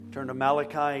Turn to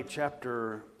Malachi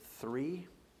chapter 3.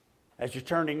 As you're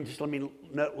turning, just let me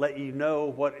let you know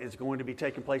what is going to be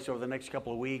taking place over the next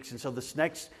couple of weeks. And so this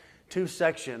next two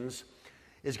sections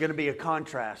is going to be a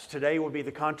contrast. Today will be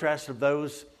the contrast of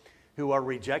those who are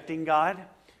rejecting God.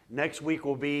 Next week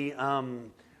will be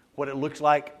what it looks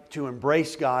like to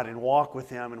embrace God and walk with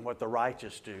Him and what the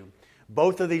righteous do.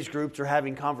 Both of these groups are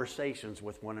having conversations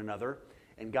with one another,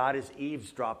 and God is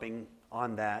eavesdropping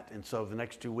on that. And so the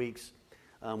next 2 weeks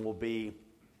will be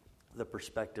the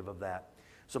perspective of that.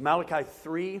 So Malachi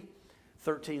 3,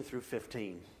 13 through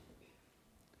 15.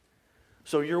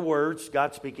 So your words,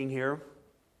 God speaking here,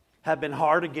 have been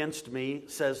hard against me,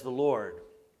 says the Lord.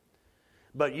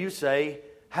 But you say,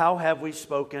 how have we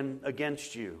spoken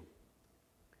against you?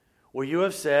 Well, you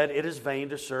have said, it is vain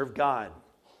to serve God.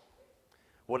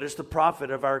 What is the profit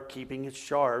of our keeping His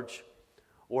charge,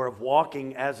 or of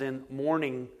walking as in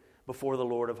mourning before the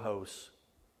Lord of hosts?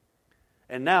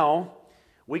 And now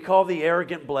we call the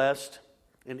arrogant blessed,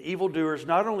 and evildoers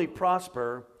not only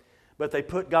prosper, but they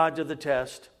put God to the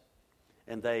test,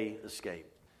 and they escape.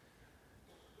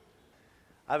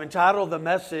 I've entitled the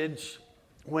message,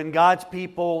 When God's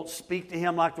People Speak to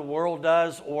Him Like the World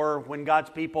Does, or When God's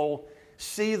People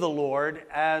See the Lord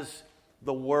as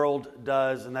the world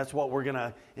does. And that's what we're going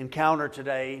to encounter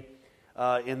today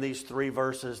in these three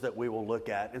verses that we will look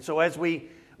at. And so as we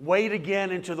wade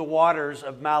again into the waters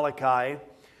of Malachi,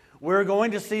 we're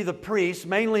going to see the priests,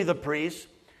 mainly the priests,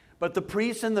 but the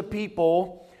priests and the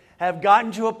people have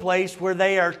gotten to a place where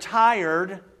they are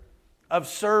tired of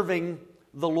serving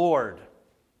the Lord.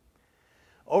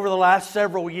 Over the last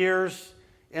several years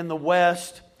in the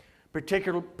West,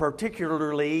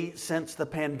 particularly since the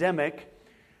pandemic,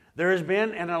 there has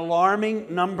been an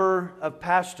alarming number of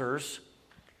pastors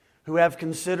who have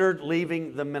considered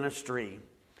leaving the ministry.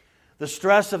 The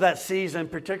stress of that season,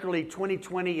 particularly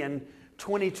 2020 and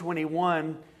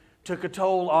 2021, took a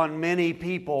toll on many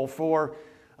people. For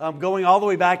going all the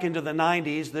way back into the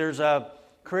 90s, there's a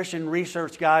Christian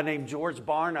research guy named George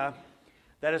Barna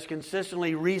that has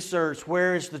consistently researched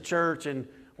where is the church and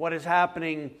what is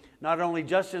happening, not only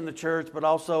just in the church, but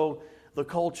also the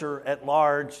culture at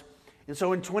large. And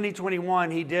so in 2021,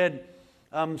 he did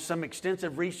some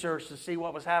extensive research to see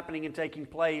what was happening and taking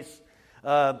place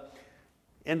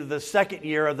into the second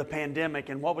year of the pandemic,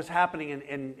 and what was happening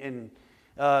in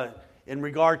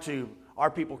regard to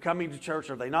are people coming to church,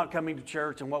 are they not coming to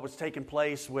church, and what was taking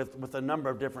place with a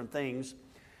number of different things.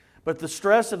 But the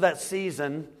stress of that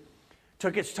season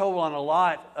took its toll on a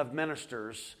lot of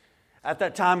ministers. At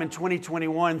that time in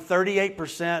 2021,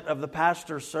 38% of the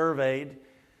pastors surveyed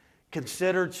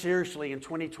considered seriously in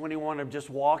 2021 of just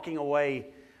walking away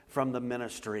from the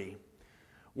ministry.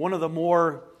 One of the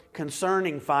more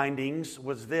concerning findings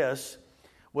was that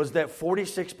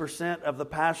 46% of the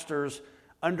pastors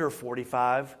under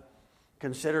 45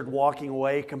 considered walking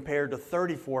away, compared to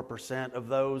 34% of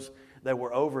those that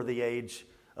were over the age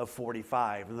of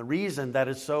 45. And the reason that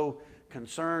is so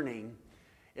concerning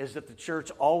is that the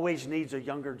church always needs a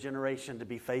younger generation to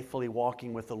be faithfully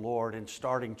walking with the Lord and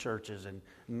starting churches and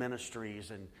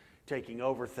ministries and taking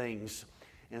over things.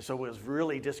 And so it was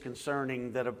really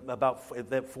disconcerting that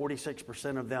that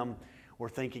 46% of them were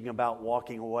thinking about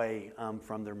walking away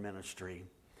from their ministry.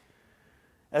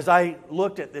 As I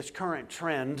looked at this current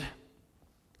trend,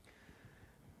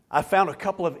 I found a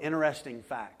couple of interesting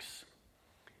facts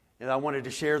that I wanted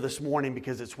to share this morning,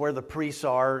 because it's where the priests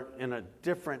are in a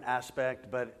different aspect,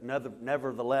 but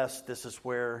nevertheless, this is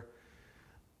where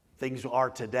things are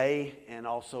today, and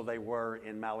also they were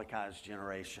in Malachi's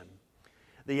generation.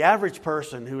 The average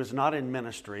person who is not in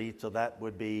ministry, so that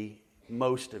would be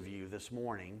most of you this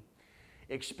morning,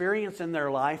 experience in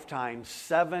their lifetime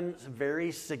 7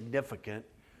 very significant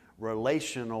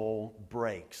relational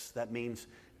breaks. That means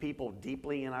people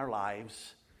deeply in our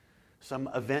lives, some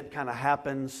event kind of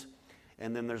happens,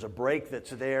 and then there's a break that's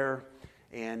there,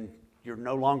 and you're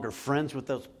no longer friends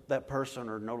with that person,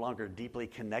 or no longer deeply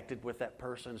connected with that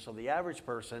person. So the average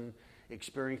person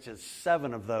experiences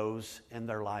 7 of those in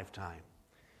their lifetime.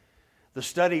 The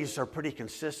studies are pretty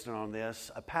consistent on this.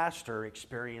 A pastor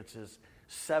experiences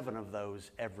 7 of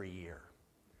those every year.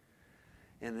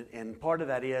 And part of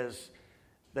that is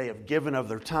they have given of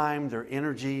their time, their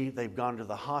energy, they've gone to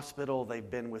the hospital, they've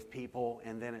been with people,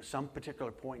 and then at some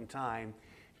particular point in time,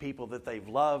 people that they've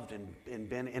loved and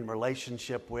been in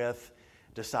relationship with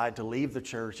decide to leave the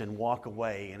church and walk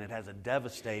away, and it has a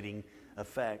devastating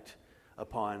effect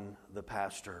upon the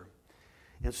pastor.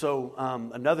 And so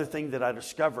another thing that I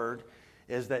discovered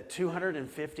is that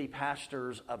 250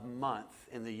 pastors a month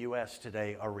in the U.S.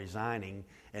 today are resigning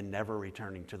and never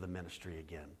returning to the ministry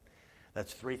again.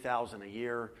 That's 3,000 a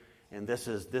year. And this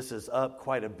is up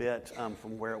quite a bit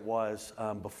from where it was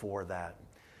before that.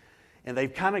 And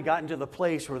they've kind of gotten to the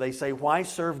place where they say, why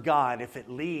serve God if it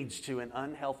leads to an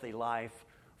unhealthy life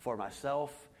for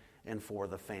myself and for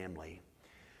the family?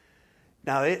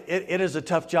 Now, it is a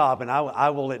tough job, and I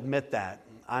will admit that.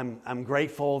 I'm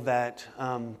grateful that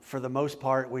for the most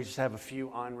part we just have a few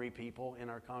ornery people in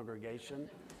our congregation.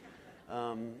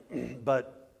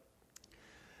 But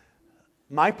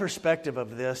my perspective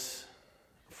of this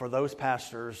for those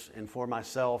pastors and for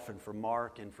myself and for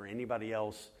Mark and for anybody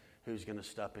else who's going to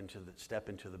step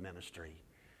into the ministry,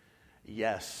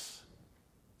 yes,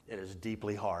 it is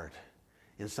deeply hard.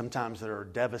 And sometimes there are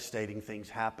devastating things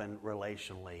happen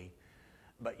relationally,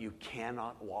 but you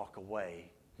cannot walk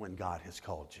away when God has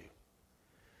called you.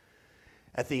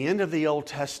 At the end of the Old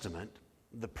Testament,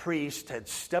 the priest had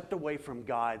stepped away from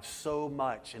God so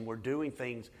much and were doing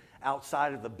things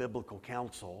outside of the biblical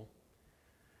counsel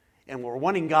and were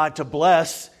wanting God to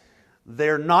bless.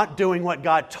 They're not doing what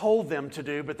God told them to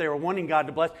do, but they were wanting God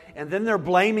to bless. And then they're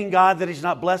blaming God that He's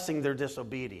not blessing their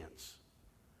disobedience.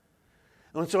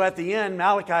 And so at the end,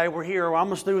 Malachi, we're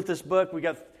almost through with this book. We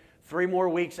got 3 more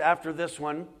weeks after this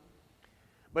one.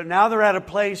 But now they're at a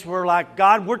place where like,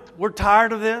 God, we're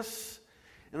tired of this.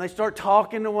 And they start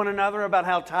talking to one another about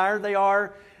how tired they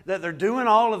are, that they're doing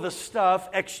all of the stuff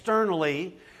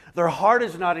externally. Their heart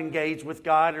is not engaged with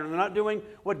God, and they're not doing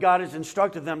what God has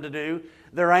instructed them to do.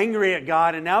 They're angry at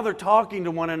God, and now they're talking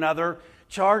to one another,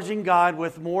 charging God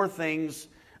with more things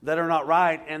that are not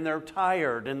right, and they're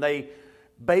tired, and they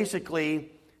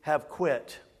basically have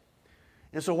quit.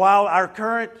 And so while our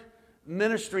current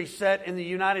ministry set in the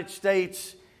United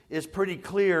States is pretty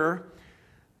clear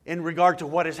in regard to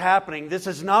what is happening, this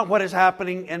is not what is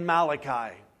happening in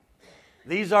Malachi.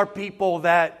 These are people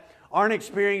that aren't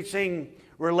experiencing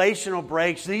relational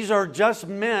breaks. These are just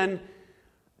men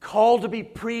called to be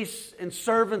priests and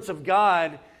servants of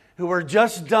God who are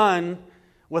just done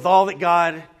with all that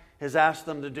God has asked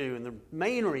them to do. And the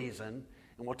main reason,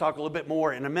 and we'll talk a little bit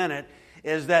more in a minute,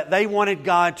 is that they wanted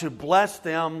God to bless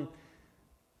them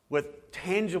with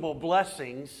tangible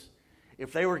blessings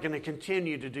if they were going to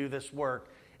continue to do this work.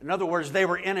 In other words, they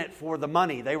were in it for the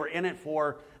money. They were in it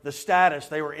for the status.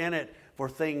 They were in it for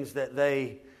things that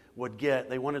they would get.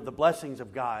 They wanted the blessings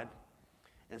of God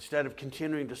instead of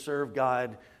continuing to serve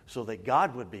God so that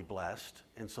God would be blessed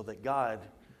and so that God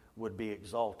would be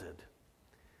exalted.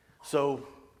 So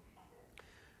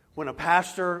when a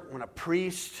pastor, when a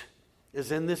priest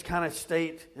is in this kind of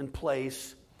state and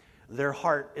place, their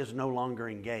heart is no longer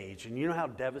engaged. And you know how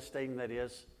devastating that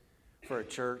is for a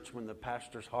church when the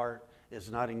pastor's heart is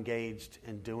not engaged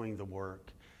in doing the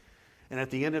work. And at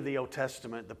the end of the Old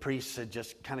Testament, the priests had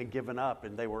just kind of given up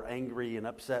and they were angry and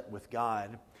upset with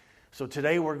God. So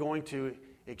today we're going to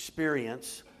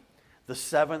experience the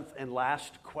 7th and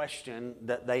last question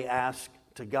that they asked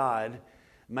to God.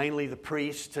 Mainly the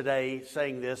priests today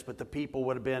saying this, but the people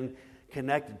would have been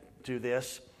connected to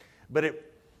this. But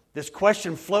this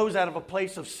question flows out of a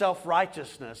place of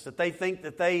self-righteousness, that they think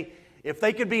that if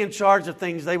they could be in charge of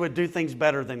things, they would do things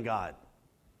better than God.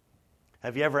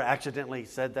 Have you ever accidentally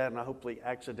said that, and I hopefully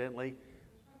accidentally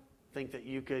think that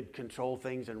you could control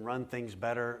things and run things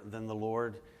better than the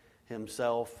Lord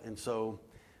Himself? And so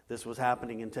this was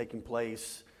happening and taking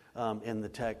place in the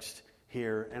text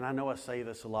here. And I know I say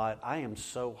this a lot. I am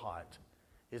so hot.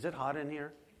 Is it hot in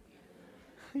here?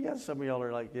 Yeah, some of y'all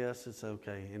are like, yes, it's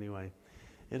okay. Anyway,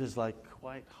 it is like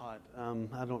quite hot.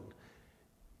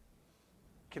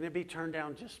 Can it be turned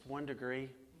down just 1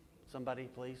 degree? Somebody,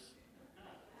 please.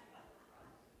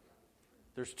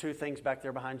 There's 2 things back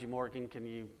there behind you, Morgan. Can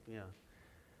you,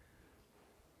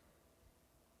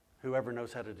 whoever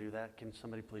knows how to do that, can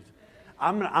somebody please?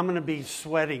 I'm going to be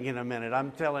sweating in a minute.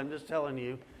 Just telling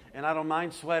you. And I don't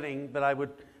mind sweating, but I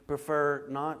would prefer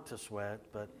not to sweat.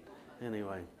 But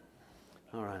anyway,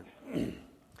 all right.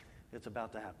 It's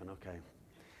about to happen, okay.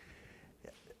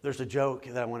 There's a joke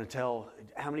that I want to tell.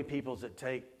 How many people does it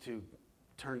take to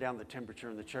turn down the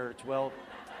temperature in the church? Well,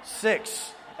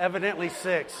 6. Evidently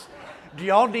 6. Do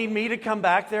y'all need me to come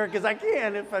back there? Because I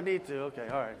can if I need to. Okay,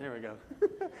 all right, there we go.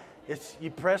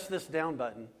 You press this down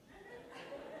button.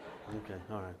 Okay,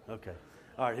 all right, okay.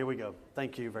 All right, here we go.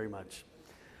 Thank you very much.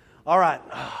 All right.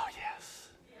 Oh, yes.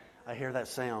 I hear that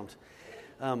sound.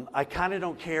 I kind of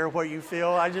don't care what you feel.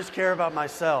 I just care about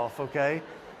myself, okay?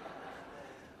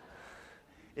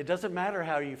 It doesn't matter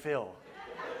how you feel,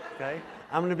 okay?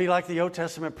 I'm going to be like the Old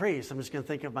Testament priest. I'm just going to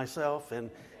think of myself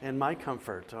and my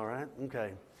comfort, all right?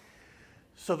 Okay.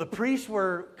 So the priests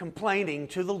were complaining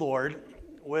to the Lord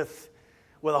with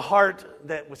a heart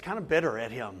that was kind of bitter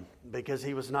at Him because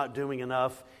He was not doing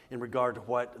enough in regard to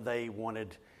what they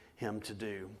wanted him to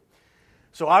do.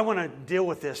 So I want to deal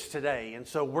with this today. And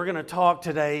so we're going to talk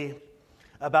today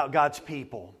about God's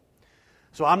people.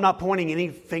 So I'm not pointing any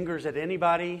fingers at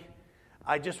anybody.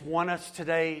 I just want us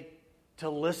today to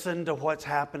listen to what's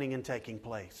happening and taking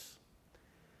place.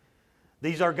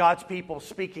 These are God's people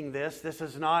speaking this. This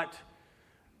is not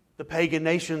the pagan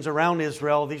nations around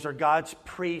Israel. These are God's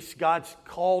priests, God's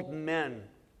called men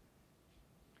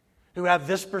who have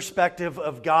this perspective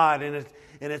of God. And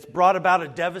it's brought about a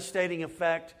devastating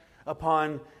effect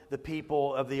upon the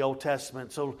people of the Old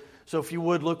Testament. So if you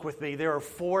would look with me, there are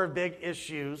 4 big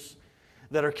issues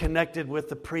that are connected with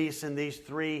the priests in these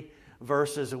 3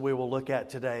 verses that we will look at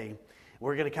today.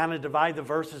 We're going to kind of divide the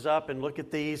verses up and look at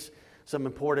some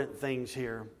important things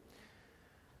here.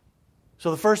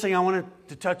 So the first thing I wanted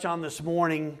to touch on this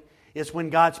morning is when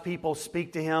God's people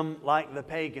speak to Him like the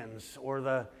pagans or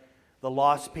the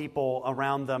lost people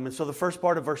around them. And so the first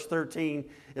part of verse 13,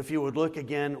 if you would look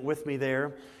again with me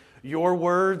there. Your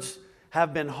words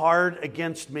have been hard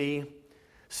against me,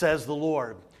 says the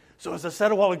Lord. So as I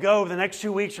said a while ago, the next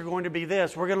 2 weeks are going to be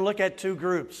this. We're going to look at 2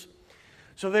 groups.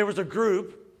 So there was a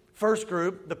group, first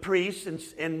group, the priests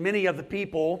and many of the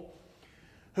people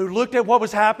who looked at what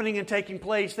was happening and taking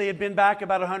place. They had been back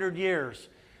about 100 years.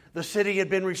 The city had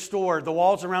been restored. The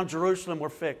walls around Jerusalem were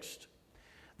fixed.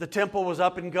 The temple was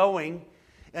up and going.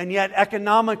 And yet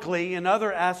economically and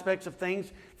other aspects of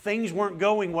things weren't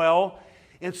going well.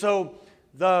 And so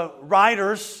the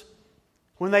writers,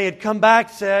 when they had come back,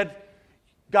 said,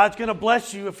 God's going to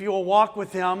bless you if you will walk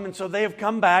with Him. And so they have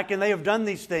come back and they have done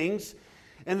these things.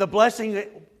 And the blessing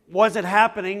wasn't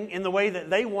happening in the way that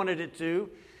they wanted it to.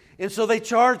 And so they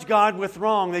charged God with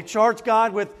wrong. They charged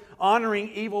God with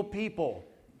honoring evil people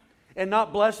and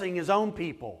not blessing His own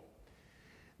people.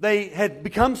 They had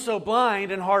become so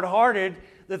blind and hard-hearted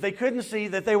that they couldn't see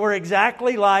that they were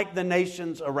exactly like the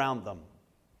nations around them.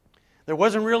 There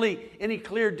wasn't really any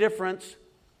clear difference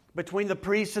between the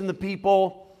priests and the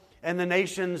people and the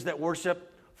nations that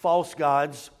worship false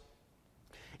gods.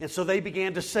 And so they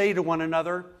began to say to one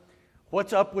another,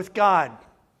 what's up with God?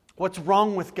 What's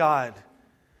wrong with God?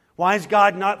 Why is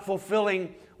God not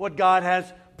fulfilling what God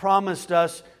has promised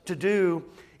us to do?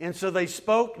 And so they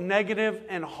spoke negative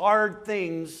and hard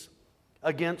things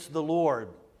against the Lord.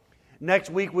 Next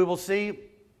week we will see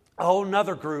a whole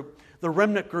nother group, the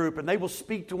remnant group, and they will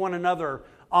speak to one another,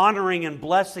 honoring and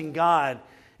blessing God.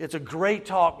 It's a great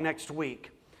talk next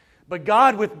week. But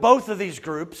God, with both of these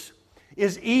groups,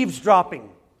 is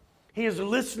eavesdropping. He is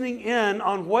listening in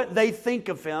on what they think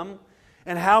of Him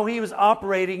and how He was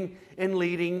operating and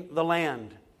leading the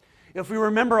land. If we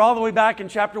remember all the way back in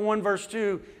chapter 1, verse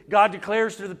 2, God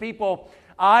declares to the people,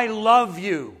 I love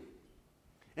you,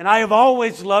 and I have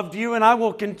always loved you, and I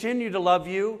will continue to love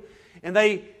you. And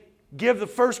they give the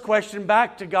first question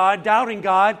back to God, doubting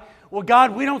God. Well,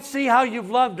 God, we don't see how you've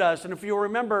loved us. And if you'll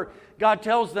remember, God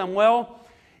tells them, well,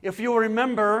 if you'll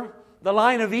remember, the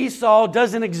line of Esau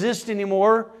doesn't exist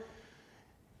anymore.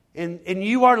 And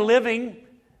you are living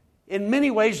in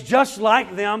many ways just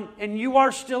like them, and you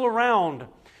are still around.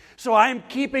 So I am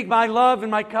keeping my love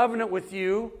and my covenant with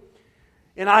you,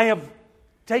 and I have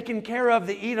taken care of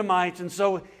the Edomites, and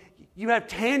so you have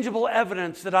tangible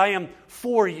evidence that I am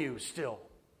for you still.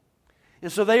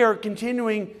 And so they are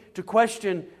continuing to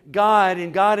question God,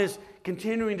 and God is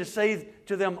continuing to say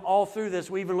to them all through this.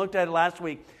 We even looked at it last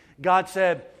week. God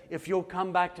said, if you'll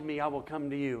come back to me, I will come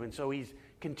to you. And so He's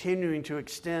continuing to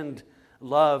extend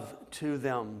love to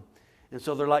them. And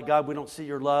so they're like, God, we don't see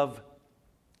your love.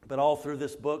 But all through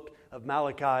this book of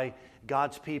Malachi,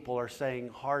 God's people are saying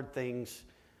hard things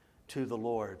to the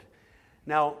Lord.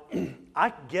 Now,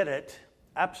 I get it,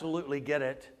 absolutely get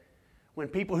it. When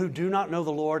people who do not know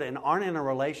the Lord and aren't in a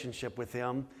relationship with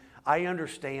Him, I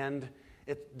understand,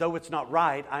 though it's not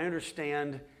right, I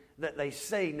understand that they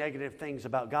say negative things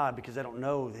about God because they don't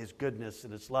know His goodness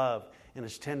and His love and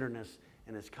His tenderness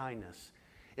and His kindness.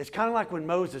 It's kind of like when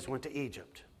Moses went to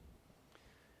Egypt.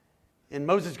 And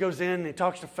Moses goes in and he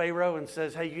talks to Pharaoh and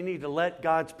says, hey, you need to let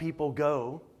God's people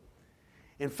go.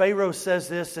 And Pharaoh says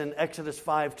this in Exodus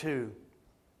 5:2.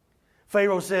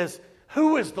 Pharaoh says,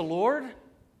 who is the Lord,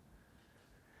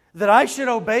 that I should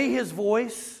obey His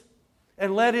voice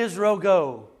and let Israel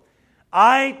go?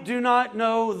 I do not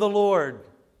know the Lord.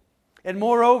 And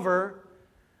moreover,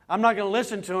 I'm not going to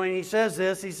listen to him. He says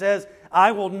this. He says,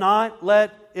 I will not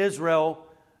let Israel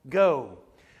go.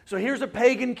 So here's a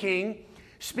pagan king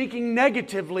speaking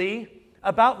negatively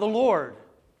about the Lord.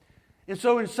 And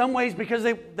so in some ways, because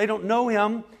they don't know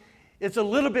Him, it's a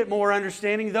little bit more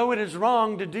understanding, though it is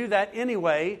wrong to do that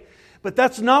anyway. But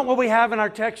that's not what we have in our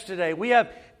text today. We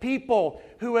have people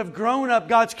who have grown up,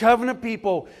 God's covenant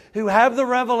people, who have the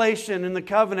revelation and the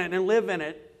covenant and live in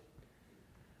it,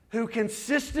 who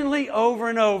consistently over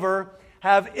and over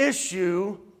have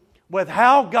issue with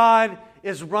how God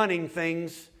is running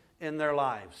things in their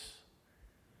lives.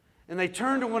 And they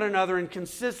turn to one another and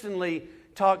consistently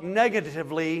talk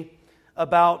negatively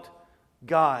about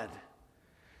God.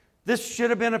 This should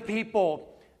have been a people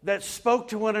that spoke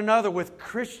to one another with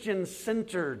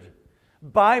Christian-centered,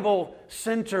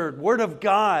 Bible-centered, Word of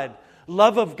God,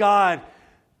 love of God,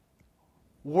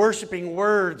 worshiping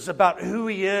words about who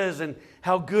He is and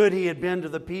how good He had been to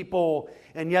the people.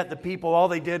 And yet the people, all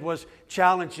they did was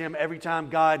challenge Him every time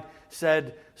God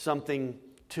said something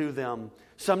to them.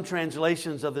 Some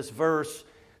translations of this verse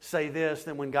say this,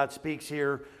 that when God speaks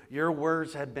here, your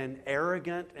words have been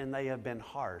arrogant and they have been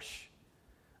harsh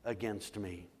against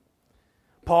me.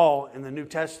 Paul in the New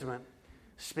Testament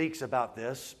speaks about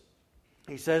this.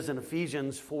 He says in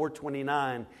Ephesians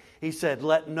 4:29, he said,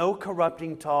 "Let no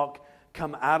corrupting talk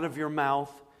come out of your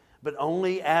mouth, but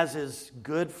only as is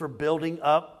good for building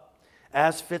up,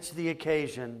 as fits the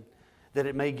occasion, that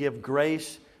it may give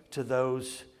grace to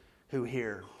those who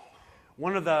hear."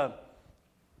 One of the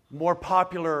more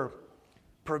popular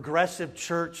progressive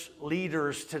church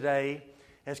leaders today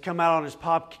has come out on his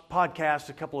podcast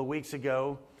a couple of weeks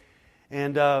ago.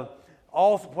 And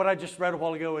all what I just read a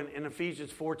while ago in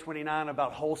Ephesians 4:29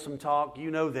 about wholesome talk,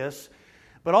 you know this.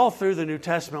 But all through the New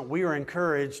Testament, we are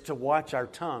encouraged to watch our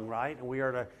tongue, right? And we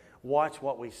are to watch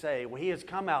what we say. Well, he has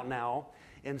come out now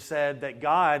and said that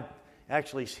God,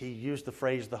 actually he used the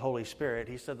phrase the Holy Spirit.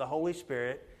 He said the Holy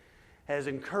Spirit has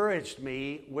encouraged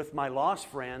me with my lost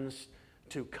friends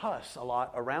to cuss a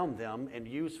lot around them and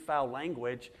use foul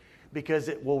language because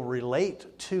it will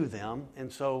relate to them.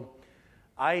 And so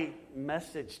I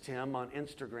messaged him on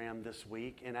Instagram this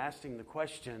week and asked him the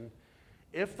question,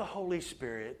 if the Holy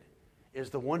Spirit is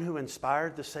the one who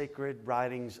inspired the sacred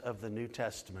writings of the New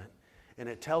Testament, and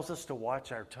it tells us to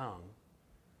watch our tongue,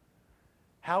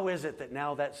 how is it that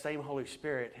now that same Holy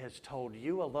Spirit has told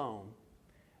you alone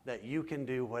that you can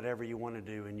do whatever you want to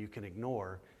do and you can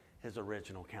ignore His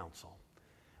original counsel?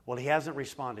 Well, he hasn't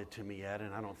responded to me yet,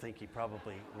 and I don't think he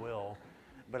probably will,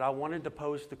 but I wanted to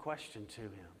pose the question to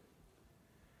him.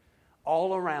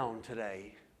 All around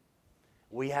today,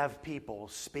 we have people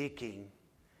speaking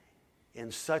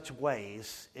in such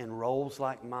ways, in roles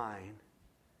like mine,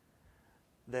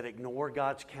 that ignore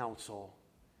God's counsel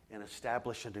and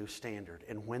establish a new standard.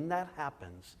 And when that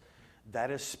happens,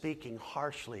 that is speaking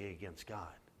harshly against God.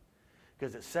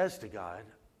 Because it says to God,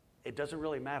 it doesn't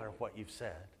really matter what you've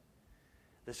said.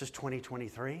 This is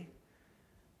 2023.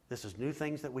 This is new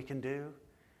things that we can do.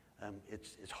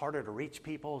 It's harder to reach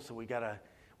people, so we gotta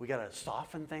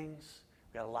soften things.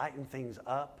 We gotta lighten things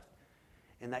up,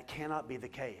 and that cannot be the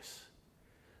case.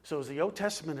 So as the Old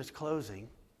Testament is closing,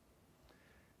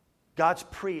 God's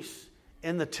priests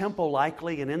in the temple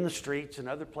likely and in the streets and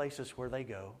other places where they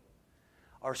go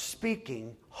are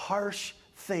speaking harsh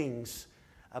things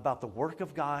about the work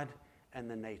of God and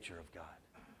the nature of God.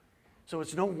 So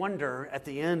it's no wonder at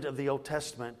the end of the Old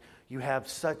Testament you have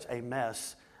such a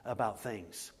mess about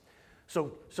things.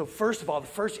 So first of all, the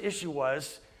first issue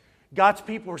was God's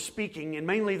people were speaking, and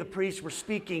mainly the priests were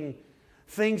speaking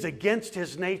things against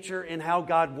His nature and how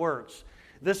God works.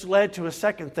 This led to a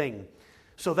second thing.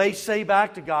 So they say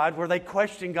back to God where they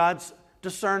question God's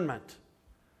discernment.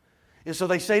 And so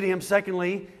they say to Him,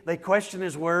 secondly, they question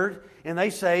His word, and they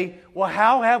say, well,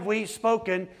 how have we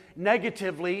spoken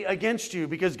negatively against you?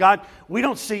 Because God, we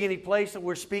don't see any place that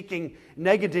we're speaking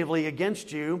negatively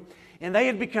against you. And they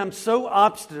had become so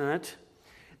obstinate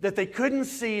that they couldn't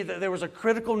see that there was a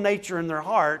critical nature in their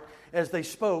heart as they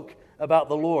spoke about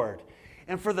the Lord.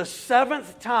 And for the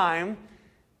seventh time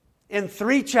in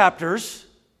 3 chapters,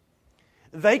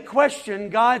 they question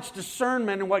God's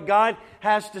discernment and what God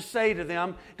has to say to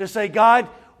them. To say, God,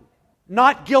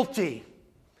 not guilty.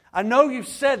 I know you've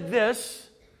said this,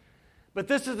 but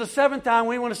this is the 7th time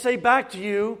we want to say back to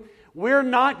you, we're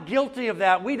not guilty of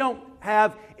that. We don't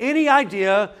have any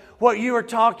idea what you are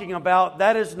talking about.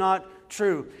 That is not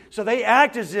true. So they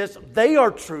act as if they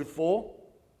are truthful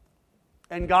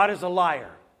and God is a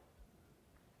liar.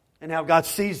 And how God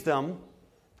sees them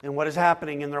and what is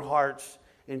happening in their hearts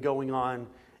and going on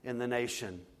in the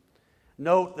nation.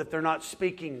 Note that they're not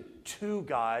speaking to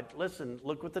God. Listen,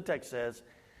 look what the text says.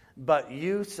 But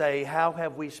you say, how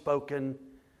have we spoken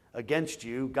against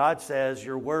you? God says,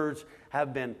 your words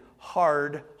have been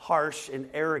hard, harsh, and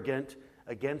arrogant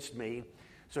against me.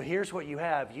 So here's what you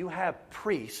have. You have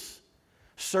priests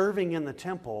serving in the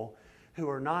temple who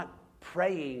are not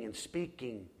praying and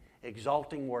speaking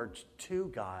exalting words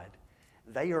to God.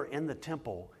 they are in the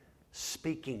temple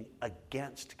speaking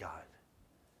against God.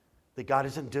 That God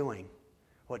isn't doing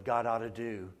what God ought to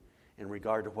do in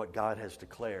regard to what God has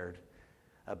declared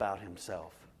about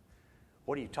himself.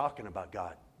 What are you talking about,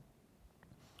 God?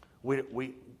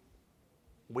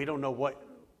 We don't know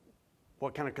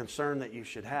what kind of concern that you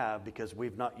should have because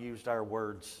we've not used our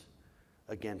words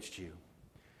against you.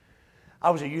 I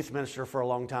was a youth minister for a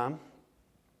long time,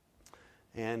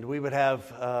 and we would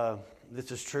have,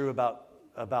 this is true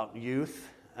about youth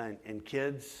and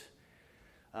kids.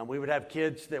 We would have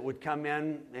kids that would come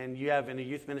in, and you have in a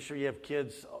youth ministry, you have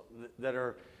kids that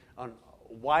are on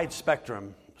a wide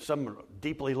spectrum. Some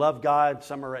deeply love God,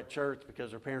 some are at church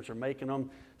because their parents are making them.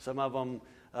 Some of them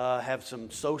have some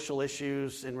social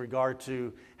issues in regard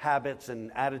to habits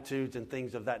and attitudes and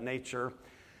things of that nature.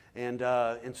 And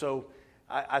so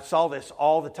I saw this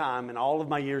all the time in all of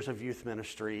my years of youth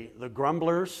ministry. The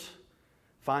grumblers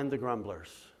find the grumblers.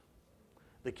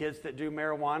 The kids that do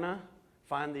marijuana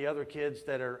find the other kids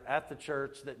that are at the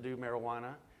church that do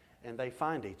marijuana, and they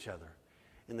find each other.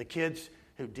 And the kids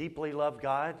who deeply love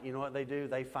God, you know what they do?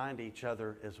 They find each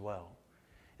other as well.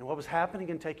 And what was happening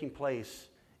and taking place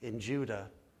in Judah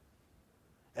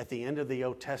at the end of the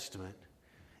Old Testament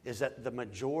is that the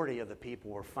majority of the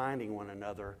people were finding one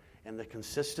another, and the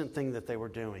consistent thing that they were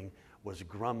doing was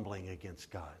grumbling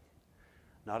against God.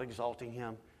 Not exalting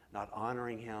him, not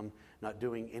honoring him, not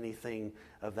doing anything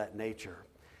of that nature.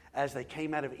 As they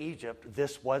came out of Egypt,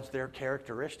 this was their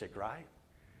characteristic, right?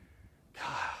 God,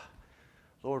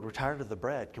 Lord, we're tired of the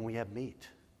bread. Can we have meat?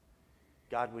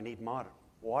 God, we need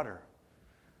water.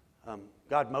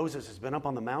 God, Moses has been up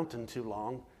on the mountain too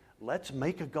long. Let's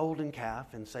make a golden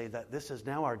calf and say that this is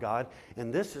now our God,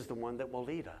 and this is the one that will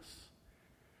lead us.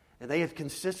 And they had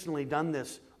consistently done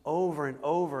this over and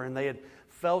over, and they had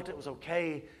felt it was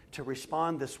okay to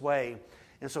respond this way.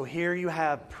 And so here you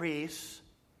have priests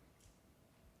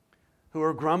who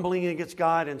are grumbling against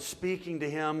God and speaking to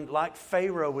him like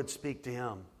Pharaoh would speak to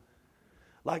him.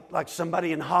 Like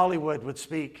somebody in Hollywood would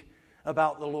speak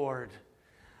about the Lord.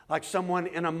 Like someone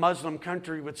in a Muslim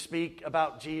country would speak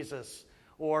about Jesus.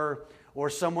 Or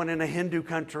someone in a Hindu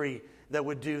country that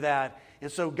would do that.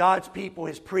 And so God's people,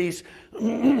 his priests,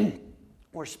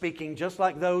 were speaking just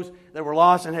like those that were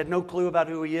lost and had no clue about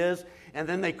who he is. And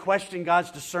then they questioned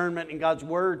God's discernment and God's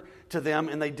word to them.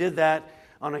 And they did that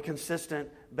on a consistent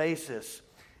basis.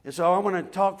 And so I want to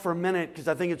talk for a minute because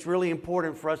I think it's really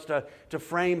important for us to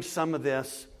frame some of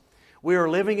this. We are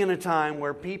living in a time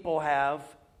where people have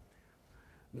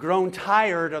grown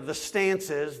tired of the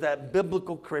stances that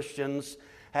biblical Christians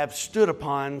have stood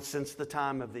upon since the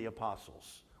time of the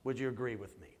apostles. Would you agree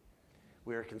with me?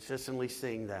 We are consistently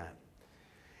seeing that.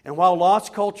 And while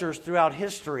lost cultures throughout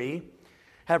history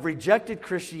have rejected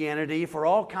Christianity for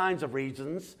all kinds of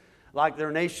reasons, like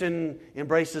their nation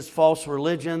embraces false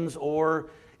religions, or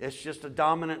it's just a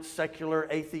dominant secular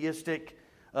atheistic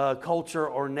culture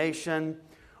or nation,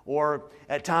 or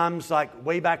at times like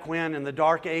way back when in the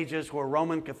Dark Ages where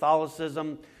Roman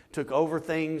Catholicism took over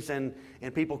things and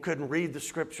people couldn't read the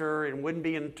Scripture and wouldn't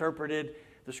be interpreted.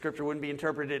 The Scripture wouldn't be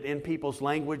interpreted in people's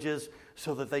languages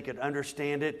so that they could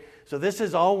understand it. So this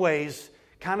has always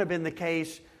kind of been the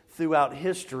case throughout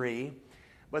history.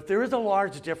 But there is a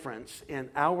large difference in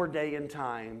our day and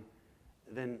time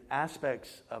than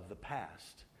aspects of the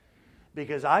past.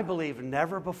 Because I believe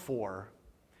never before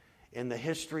in the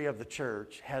history of the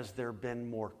church has there been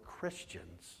more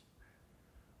Christians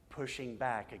pushing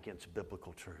back against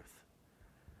biblical truth.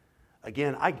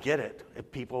 Again, I get it. If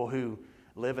people who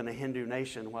live in a Hindu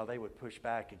nation, while they would push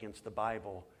back against the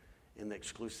Bible in the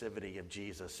exclusivity of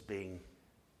Jesus being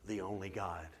the only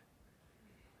God.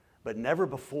 But never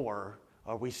before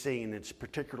are we seeing, it's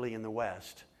particularly in the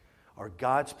West, are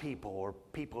God's people or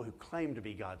people who claim to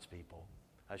be God's people.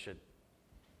 I should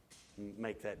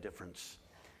make that difference.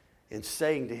 In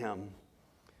saying to him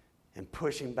and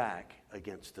pushing back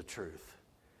against the truth.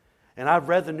 And I've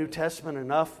read the New Testament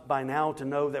enough by now to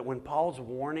know that when Paul's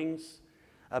warnings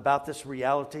about this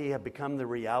reality have become the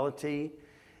reality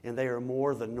and they are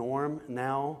more the norm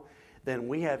now, then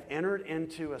we have entered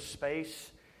into a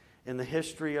space in the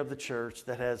history of the church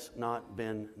that has not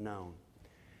been known.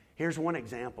 Here's one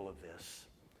example of this.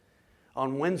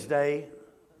 On Wednesday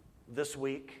this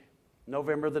week,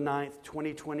 November the 9th,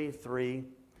 2023,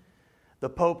 the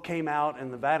Pope came out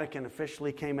and the Vatican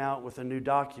officially came out with a new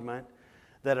document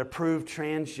that approved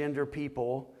transgender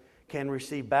people can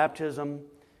receive baptism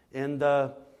in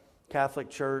the Catholic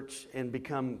Church and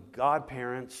become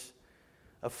godparents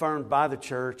affirmed by the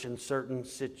church in certain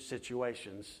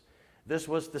situations. This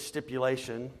was the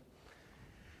stipulation.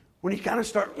 When you kind of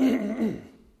start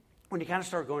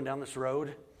going down this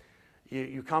road,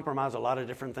 you compromise a lot of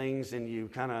different things, and you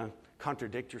kind of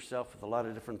contradict yourself with a lot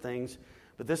of different things.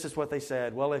 But this is what they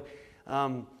said. Well, a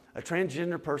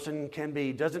transgender person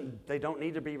they don't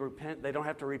need to be they don't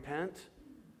have to repent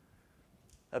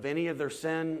of any of their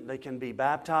sin. They can be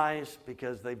baptized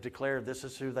because they've declared this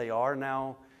is who they are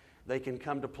now. They can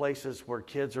come to places where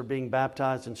kids are being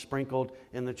baptized and sprinkled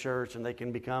in the church, and they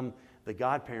can become the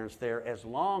godparents there, as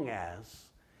long as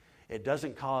it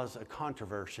doesn't cause a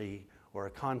controversy or a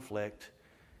conflict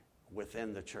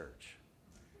within the church.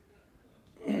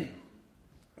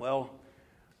 Well,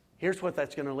 here's what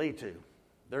that's going to lead to.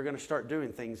 They're going to start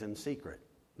doing things in secret.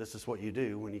 This is what you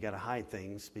do when you got to hide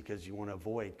things because you want to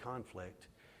avoid conflict.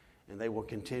 And they will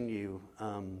continue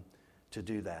to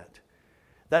do that.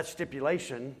 That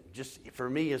stipulation, just for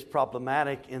me, is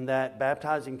problematic in that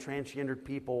baptizing transgendered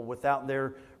people without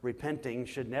their repenting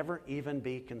should never even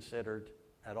be considered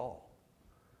at all.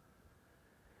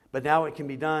 But now it can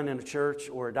be done in a church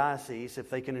or a diocese if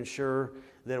they can ensure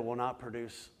that it will not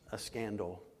produce a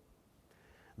scandal.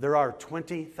 There are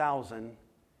 20,000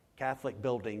 Catholic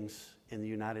buildings in the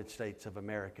United States of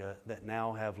America that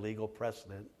now have legal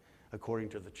precedent, according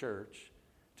to the church,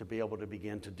 to be able to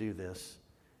begin to do this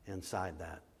inside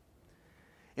that.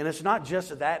 And it's not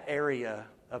just that area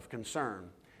of concern.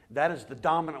 That is the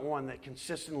dominant one that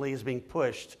consistently is being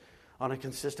pushed on a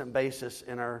consistent basis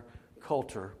in our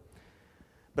culture.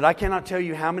 But I cannot tell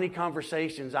you how many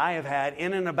conversations I have had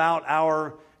in and about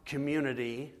our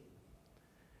community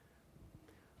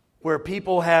where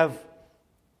people have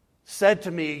said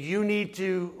to me, you need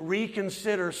to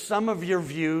reconsider some of your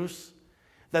views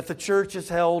that the church has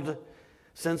held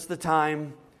since the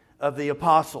time of the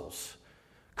apostles.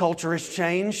 Culture has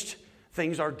changed.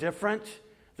 Things are different.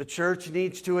 The church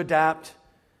needs to adapt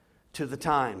to the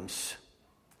times.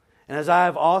 And as I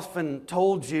have often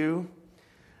told you,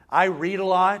 I read a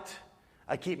lot.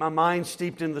 I keep my mind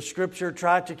steeped in the Scripture,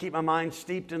 try to keep my mind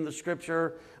steeped in the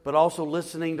Scripture, but also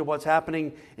listening to what's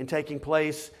happening and taking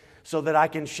place so that I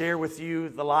can share with you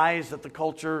the lies that the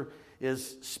culture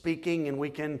is speaking, and we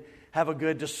can have a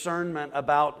good discernment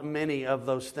about many of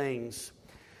those things.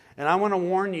 And I want to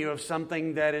warn you of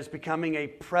something that is becoming a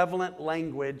prevalent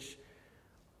language.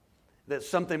 That's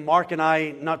something Mark and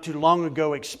I not too long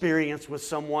ago experienced with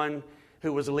someone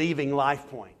who was leaving Life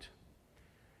Point.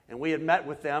 And we had met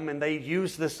with them and they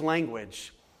used this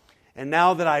language. And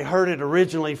now that I heard it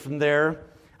originally from there,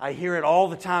 I hear it all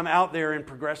the time out there in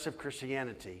progressive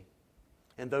Christianity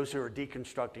and those who are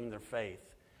deconstructing their faith.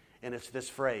 And it's this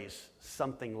phrase,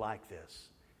 something like this.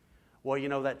 Well, you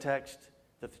know that text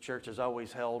that the church has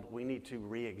always held? We need to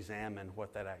re-examine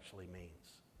what that actually means.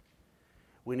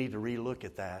 We need to re-look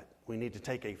at that. We need to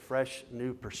take a fresh,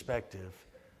 new perspective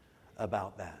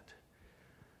about that.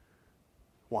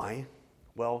 Why?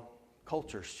 Well,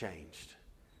 culture's changed.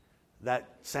 That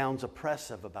sounds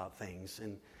oppressive about things.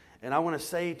 And I want to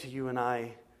say to you and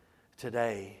I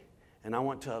today, and I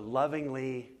want to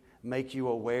lovingly make you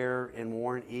aware and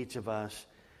warn each of us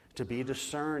to be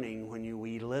discerning when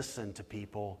we listen to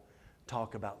people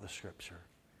talk about the Scripture.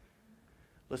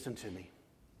 Listen to me.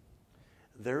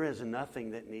 There is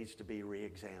nothing that needs to be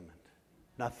re-examined.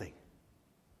 Nothing.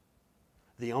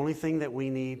 The only thing that we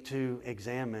need to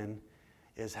examine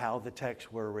is how the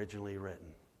texts were originally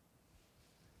written.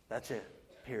 That's it.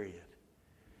 Period.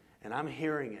 And I'm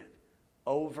hearing it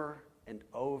over and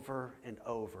over and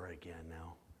over again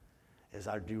now as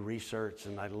I do research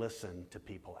and I listen to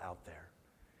people out there.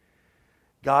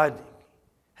 God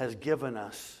has given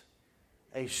us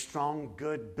a strong,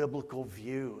 good biblical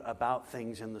view about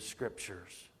things in the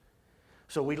Scriptures.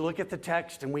 So we look at the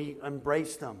text and we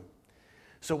embrace them.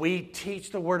 So we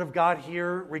teach the Word of God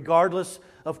here regardless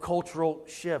of cultural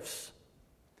shifts.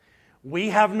 We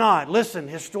have not, listen,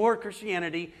 historic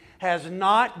Christianity has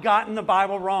not gotten the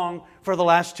Bible wrong for the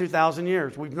last 2,000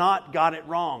 years. We've not got it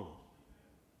wrong.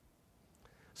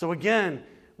 So again,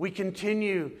 we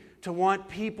continue to want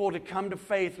people to come to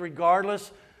faith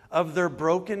regardless of their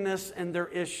brokenness and their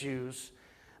issues.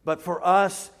 But for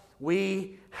us,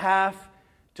 we have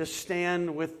to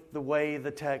stand with the way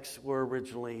the texts were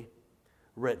originally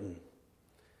written.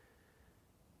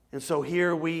 And so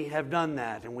here we have done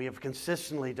that, and we have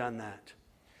consistently done that.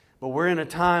 But we're in a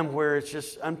time where it's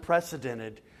just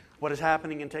unprecedented what is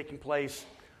happening and taking place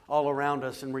all around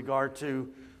us in regard to,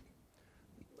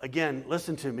 again,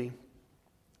 listen to me.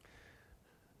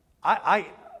 I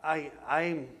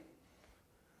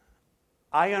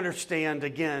understand,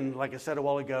 again, like I said a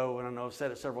while ago, and I know I've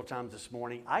said it several times this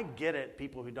morning, I get it,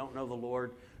 people who don't know the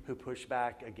Lord who push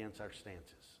back against our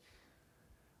stances.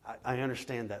 I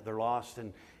understand that. They're lost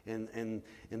and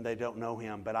they don't know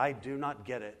Him. But I do not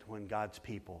get it when God's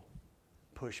people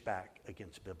push back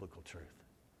against biblical truth.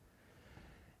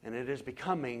 And it is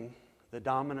becoming the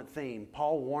dominant theme.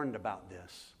 Paul warned about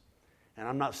this. And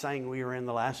I'm not saying we are in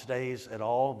the last days at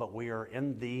all, but we are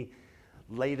in the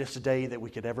latest day that we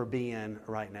could ever be in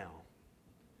right now.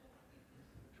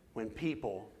 When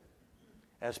people,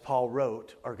 as Paul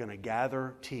wrote, are going to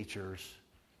gather teachers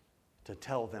to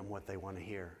tell them what they want to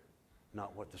hear,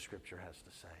 not what the Scripture has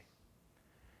to say.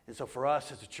 And so for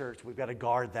us as a church, we've got to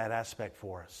guard that aspect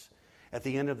for us. At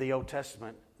the end of the Old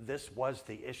Testament, this was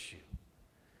the issue.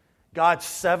 God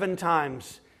 7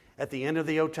 times at the end of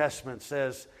the Old Testament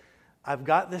says, I've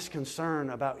got this concern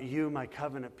about you, my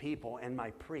covenant people, and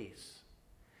my priests.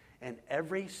 And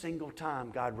every single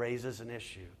time God raises an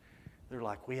issue, they're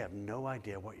like, we have no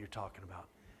idea what you're talking about.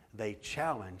 They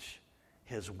challenge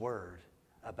His word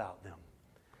about them.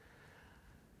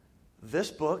 This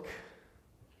book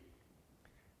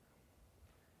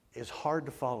is hard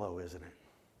to follow, isn't it?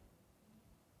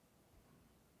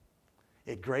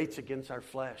 It grates against our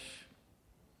flesh.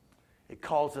 It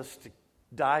calls us to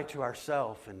die to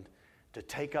ourselves and to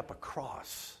take up a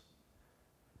cross.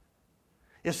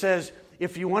 It says,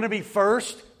 if you want to be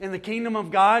first in the kingdom of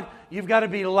God, you've got to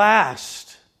be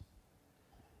last.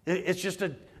 It's just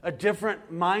a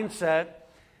different mindset.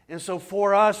 And so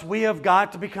for us, we have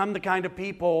got to become the kind of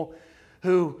people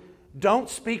who don't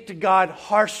speak to God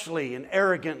harshly and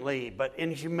arrogantly, but in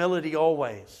humility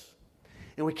always.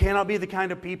 And we cannot be the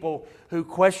kind of people who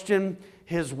question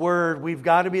His word. We've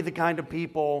got to be the kind of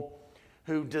people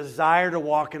who desire to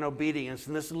walk in obedience.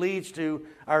 And this leads to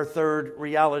our third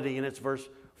reality, and it's verse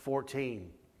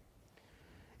 14.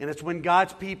 And it's when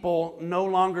God's people no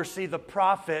longer see the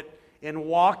profit in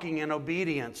walking in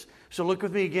obedience. So look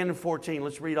with me again in 14.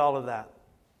 Let's read all of that.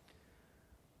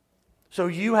 So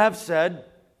you have said,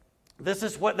 this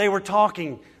is what they were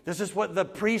talking. This is what the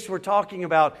priests were talking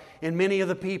about in many of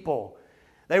the people.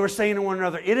 They were saying to one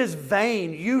another, it is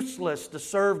vain, useless to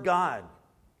serve God.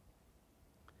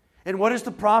 And what is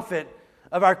the profit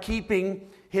of our keeping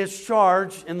His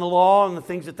charge in the law and the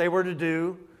things that they were to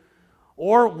do,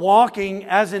 or walking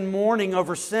as in mourning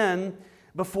over sin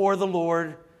before the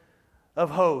Lord of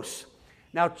hosts?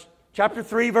 Now, chapter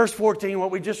 3, verse 14,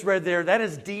 what we just read there, that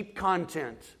is deep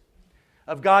content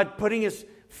of God putting His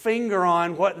finger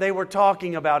on what they were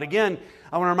talking about. Again,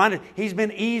 I want to remind you, He's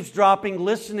been eavesdropping,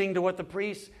 listening to what the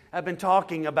priests have been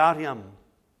talking about Him.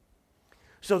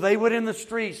 So they would in the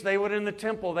streets, they would in the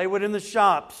temple, they would in the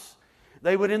shops,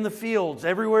 they would in the fields,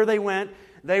 everywhere they went,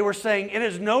 they were saying, it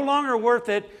is no longer worth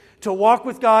it to walk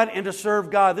with God and to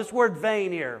serve God. This word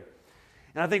vain here,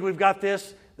 and I think we've got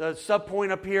this, the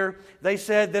sub-point up here, they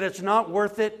said that it's not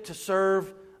worth it to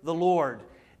serve the Lord.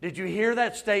 Did you hear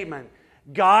that statement?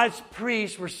 God's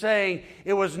priests were saying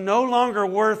it was no longer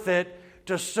worth it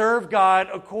to serve God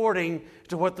according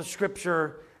to what the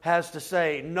Scripture has to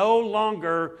say. No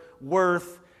longer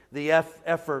worth the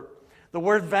effort. The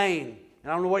word vain,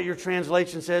 and I don't know what your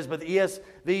translation says, but the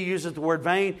ESV uses the word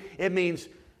vain. It means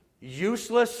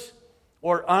useless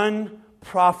or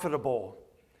unprofitable.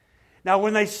 Now,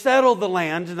 when they settled the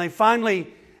land and they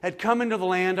finally had come into the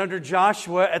land under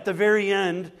Joshua, at the very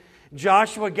end,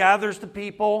 Joshua gathers the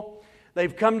people.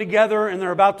 They've come together and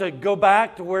they're about to go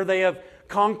back to where they have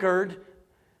conquered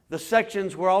the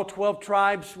sections where all 12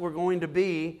 tribes were going to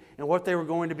be and what they were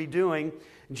going to be doing.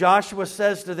 Joshua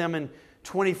says to them in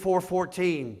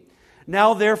 24:14,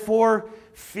 now therefore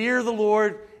fear the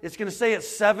Lord. It's going to say it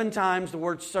 7 times, the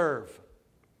word serve.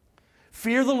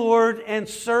 Fear the Lord and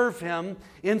serve Him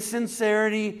in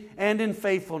sincerity and in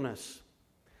faithfulness.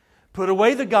 Put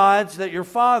away the gods that your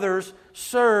fathers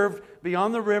served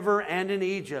beyond the river and in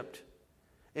Egypt,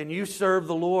 and you serve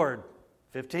the Lord.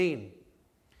 15.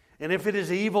 And if it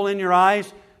is evil in your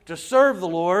eyes to serve the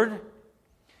Lord,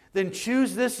 then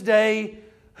choose this day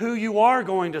who you are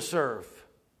going to serve.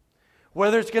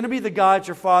 Whether it's going to be the gods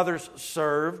your fathers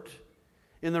served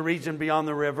in the region beyond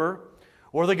the river,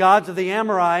 or the gods of the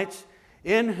Amorites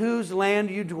in whose land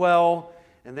you dwell.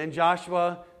 And then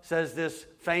Joshua says this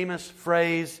famous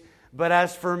phrase, but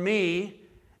as for me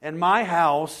and my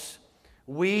house,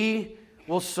 we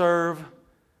will serve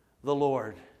the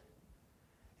Lord.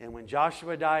 And when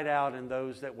Joshua died out, and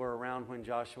those that were around when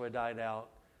Joshua died out,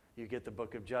 you get the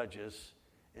book of Judges,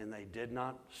 and they did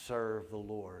not serve the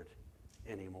Lord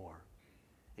anymore.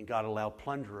 And God allowed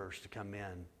plunderers to come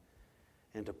in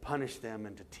and to punish them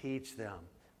and to teach them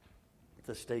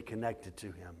to stay connected to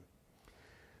Him.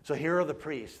 So here are the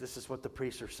priests. This is what the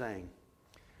priests are saying.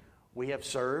 We have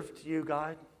served you,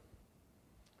 God.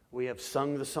 We have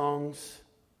sung the songs.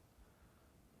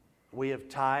 We have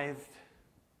tithed.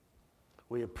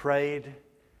 We have prayed.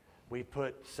 We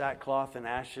put sackcloth and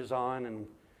ashes on, and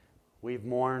We've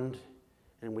mourned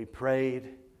and we prayed.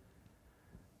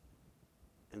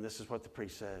 And this is what the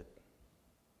priest said.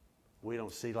 We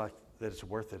don't see like that it's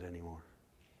worth it anymore.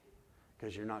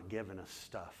 Because you're not giving us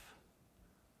stuff.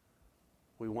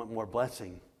 We want more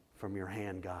blessing from your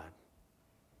hand, God.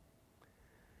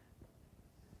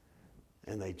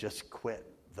 And they just quit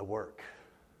the work.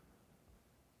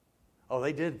 Oh,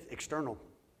 they did external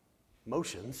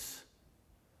motions,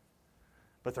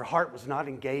 but their heart was not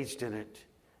engaged in it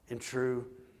in a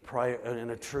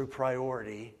true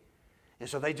priority. And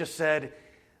so they just said,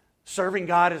 serving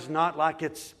God is not like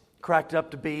it's cracked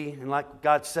up to be and like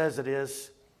God says it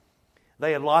is.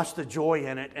 They had lost the joy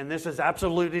in it, and this is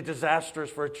absolutely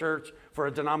disastrous for a church, for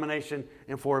a denomination,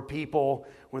 and for a people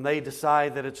when they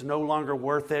decide that it's no longer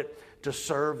worth it to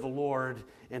serve the Lord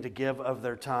and to give of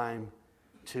their time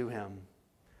to Him.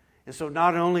 And so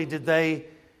not only did they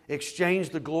exchange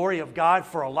the glory of God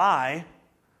for a lie,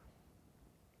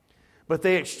 but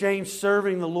they exchanged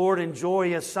serving the Lord in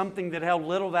joy as something that held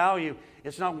little value.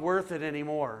 It's not worth it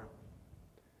anymore.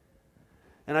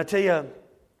 And I tell you,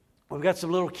 we've got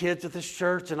some little kids at this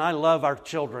church, and I love our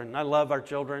children.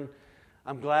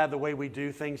 I'm glad the way we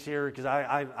do things here because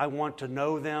I want to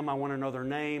know them. I want to know their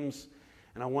names,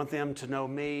 and I want them to know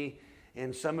me.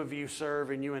 And some of you serve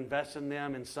and you invest in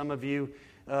them, and some of you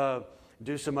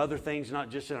do some other things, not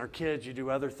just in our kids. You do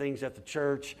other things at the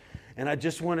church. And I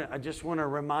just want to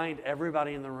remind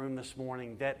everybody in the room this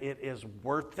morning that it is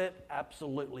worth it,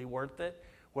 absolutely worth it,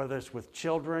 whether it's with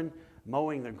children,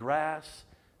 mowing the grass,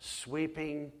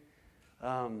 sweeping,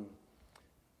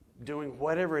 doing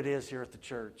whatever it is here at the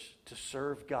church to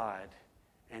serve God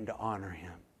and to honor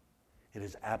Him. It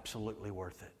is absolutely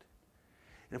worth it.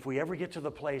 And if we ever get to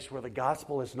the place where the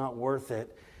gospel is not worth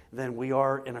it, then we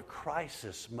are in a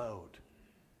crisis mode.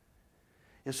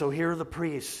 And so here are the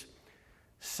priests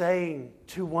saying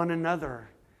to one another,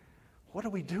 what are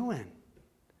we doing?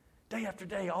 Day after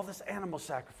day, all this animal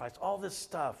sacrifice, all this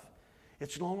stuff,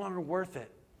 it's no longer worth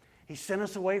it. He sent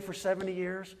us away for 70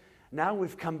 years. Now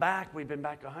we've come back. We've been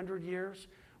back 100 years.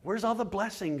 Where's all the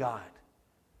blessing, God?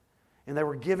 And they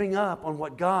were giving up on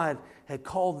what God had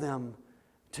called them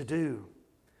to do.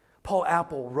 Paul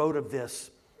Apple wrote of this.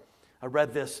 I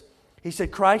read this. He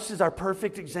said, Christ is our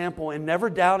perfect example in never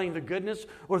doubting the goodness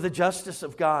or the justice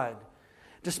of God.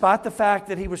 Despite the fact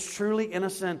that He was truly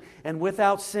innocent and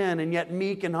without sin and yet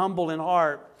meek and humble in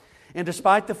heart. And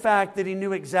despite the fact that He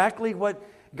knew exactly what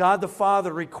God the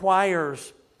Father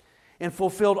requires and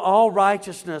fulfilled all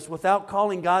righteousness without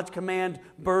calling God's command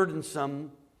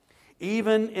burdensome,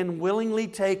 even in willingly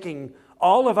taking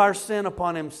all of our sin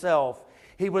upon Himself,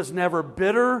 He was never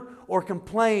bitter or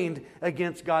complained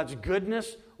against God's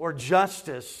goodness or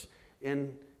justice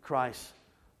in Christ's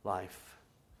life.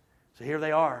 So here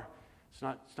they are.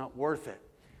 It's not worth it.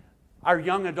 Our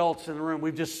young adults in the room,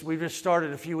 we've just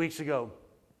started a few weeks ago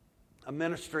a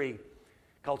ministry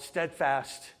called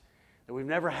Steadfast that we've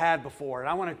never had before. And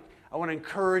I want to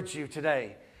encourage you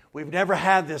today. We've never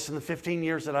had this in the 15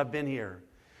 years that I've been here.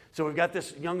 So we've got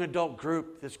this young adult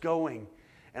group that's going.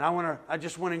 And I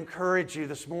just want to encourage you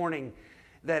this morning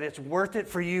that it's worth it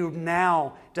for you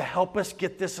now to help us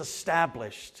get this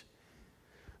established.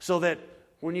 So that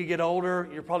when you get older,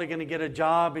 you're probably going to get a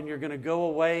job and you're going to go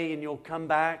away and you'll come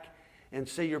back and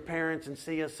see your parents and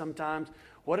see us sometimes.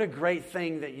 What a great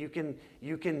thing that you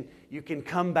can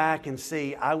come back and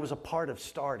see, I was a part of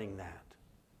starting that.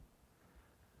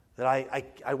 That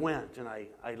I went and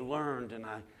I learned and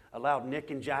I allowed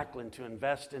Nick and Jacqueline to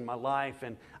invest in my life,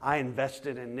 and I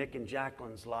invested in Nick and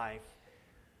Jacqueline's life.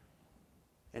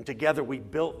 And together we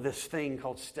built this thing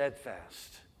called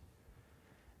Steadfast.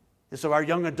 And so our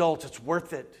young adults, it's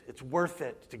worth it. It's worth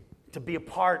it to be a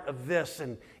part of this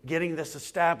and getting this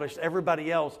established.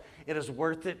 Everybody else, it is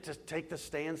worth it to take the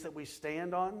stands that we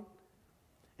stand on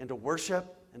and to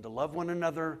worship and to love one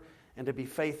another and to be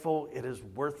faithful. It is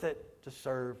worth it to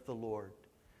serve the Lord.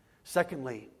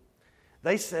 Secondly,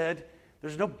 they said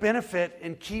there's no benefit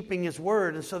in keeping His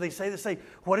word. And so they say,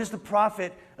 what is the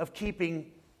profit of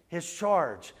keeping His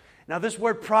charge? Now this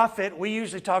word profit, we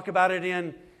usually talk about it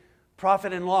in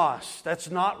profit and loss. That's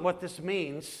not what this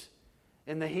means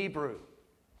in the Hebrew.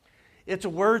 It's a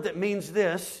word that means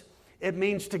this. It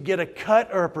means to get a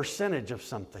cut or a percentage of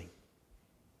something.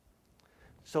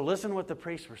 So listen what the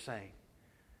priests were saying.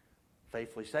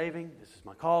 Faithfully saving, this is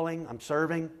my calling, I'm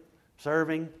serving,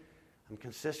 I'm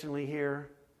consistently here.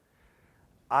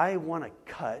 I want a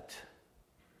cut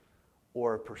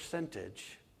or a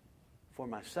percentage for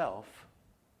myself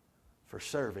for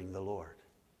serving the Lord.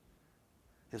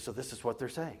 And so this is what they're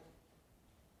saying.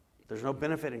 There's no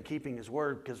benefit in keeping His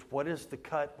word because what is the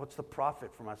cut? What's the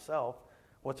profit for myself?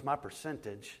 What's my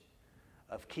percentage?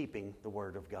 of keeping the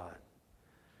Word of God.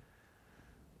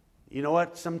 You know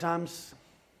what sometimes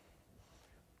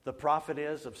the profit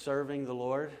is of serving the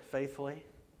Lord faithfully?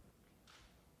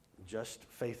 Just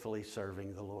faithfully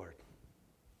serving the Lord.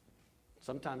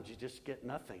 Sometimes you just get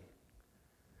nothing.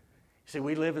 See,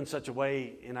 we live in such a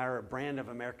way in our brand of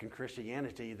American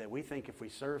Christianity that we think if we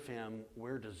serve Him,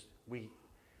 we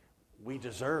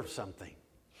deserve something.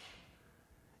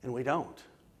 And we don't.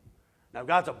 Now,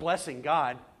 God's a blessing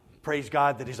God. Praise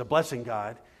God that He's a blessing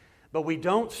God. But we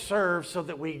don't serve so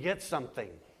that we get something.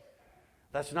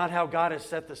 That's not how God has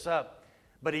set this up.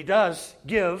 But He does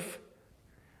give.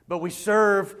 But we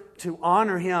serve to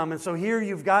honor Him. And so here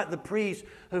you've got the priests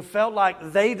who felt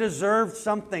like they deserved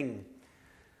something.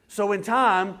 So in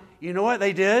time, you know what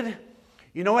they did?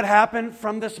 You know what happened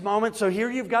from this moment? So here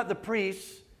you've got the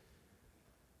priests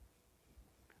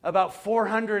about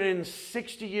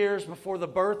 460 years before the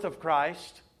birth of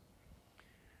Christ,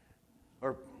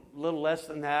 or a little less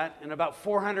than that, and about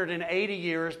 480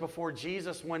 years before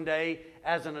Jesus one day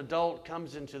as an adult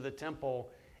comes into the temple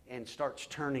and starts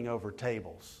turning over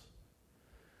tables.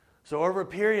 So over a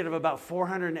period of about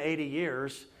 480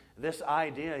 years, this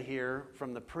idea here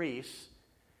from the priests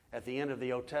at the end of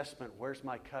the Old Testament, where's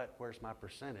my cut, where's my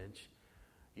percentage?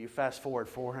 You fast forward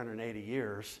 480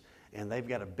 years, and they've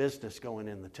got a business going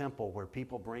in the temple where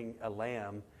people bring a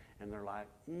lamb, and they're like,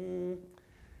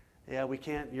 yeah, we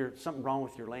can't, something wrong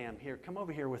with your lamb. Here, come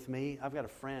over here with me. I've got a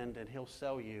friend, and he'll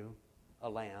sell you a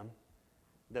lamb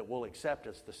that will accept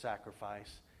as the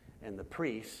sacrifice. And the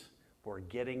priests were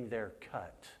getting their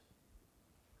cut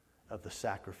of the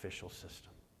sacrificial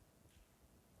system.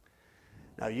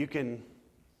 Now you can,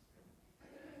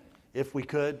 if we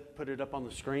could put it up on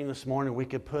the screen this morning, we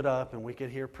could put up and we could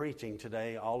hear preaching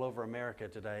today all over America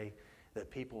today that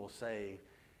people will say,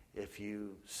 if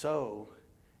you sow,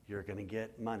 you're going to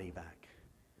get money back.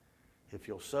 If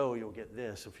you'll sow, you'll get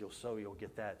this. If you'll sow, you'll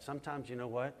get that. Sometimes, you know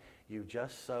what? You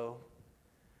just sow,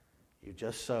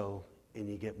 and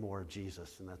you get more of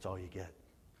Jesus, and that's all you get.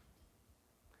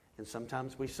 And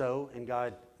sometimes we sow, and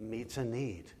God meets a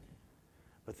need.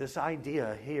 But this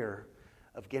idea here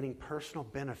of getting personal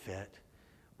benefit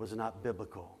was not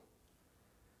biblical.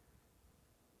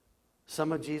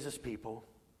 Some of Jesus' people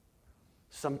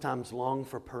sometimes long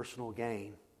for personal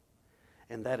gain,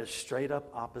 and that is straight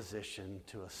up opposition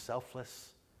to a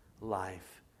selfless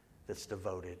life that's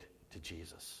devoted to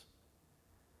Jesus.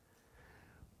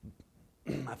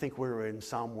 I think we're in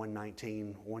Psalm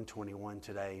 119, 121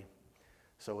 today.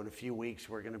 So in a few weeks,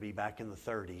 we're going to be back in the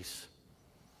 30s.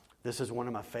 This is one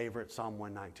of my favorite Psalm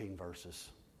 119 verses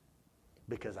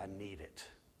because I need it.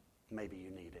 Maybe you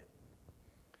need it.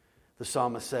 The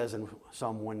psalmist says in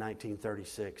Psalm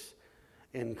 119:36,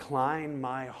 incline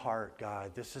my heart,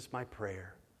 God, this is my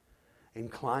prayer.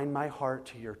 Incline my heart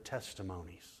to your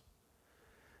testimonies.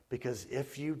 Because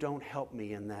if you don't help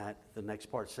me in that, the next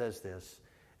part says this,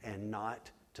 and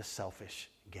not to selfish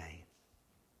gain.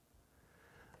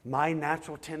 My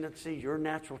natural tendency, your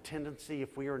natural tendency,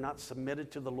 if we are not submitted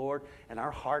to the Lord and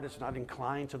our heart is not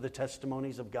inclined to the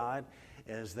testimonies of God,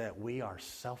 is that we are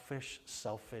selfish,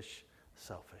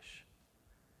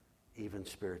 even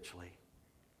spiritually.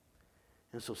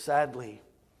 And so sadly,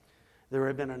 there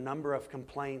have been a number of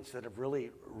complaints that have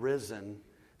really risen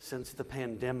since the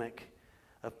pandemic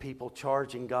of people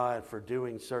charging God for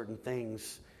doing certain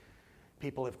things.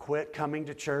 People have quit coming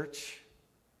to church.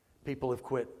 People have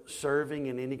quit serving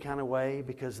in any kind of way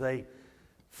because they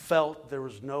felt there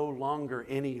was no longer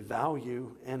any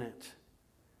value in it.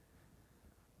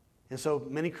 And so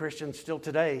many Christians still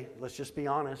today, let's just be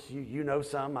honest, you know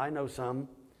some, I know some,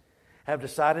 have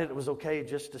decided it was okay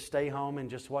just to stay home and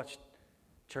just watch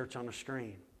church on a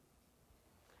screen.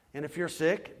 And if you're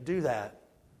sick, do that.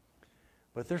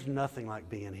 But there's nothing like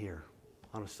being here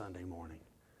on a Sunday morning.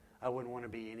 I wouldn't want to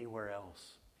be anywhere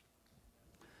else.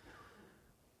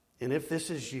 And if this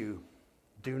is you,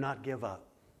 do not give up.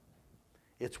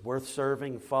 It's worth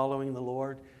serving, following the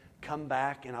Lord. Come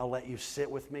back and I'll let you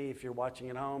sit with me. If you're watching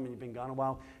at home and you've been gone a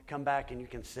while, come back and you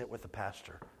can sit with the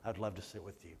pastor. I'd love to sit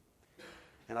with you.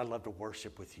 And I'd love to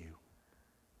worship with you.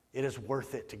 It is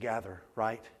worth it to gather,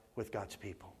 right, with God's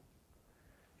people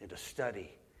and to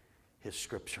study His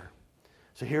Scripture.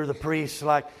 So here are the priests,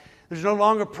 like, there's no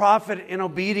longer profit in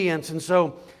obedience. And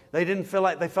so they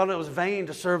felt it was vain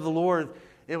to serve the Lord.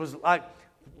 It was like,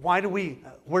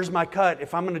 where's my cut?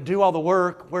 If I'm going to do all the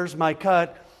work, where's my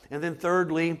cut? And then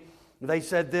thirdly, they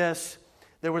said this,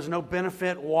 there was no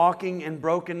benefit walking in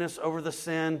brokenness over the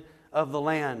sin of the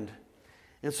land.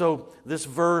 And so this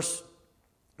verse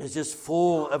is just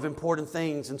full of important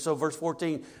things. And so verse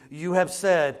 14, you have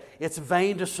said it's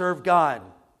vain to serve God.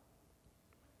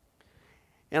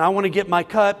 And I want to get my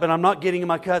cut, but I'm not getting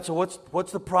my cut. So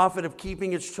what's the profit of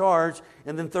keeping its charge?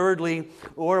 And then thirdly,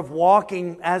 or of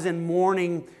walking as in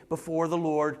mourning before the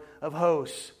Lord of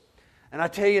hosts. And I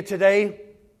tell you today,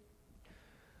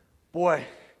 boy,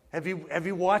 have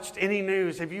you watched any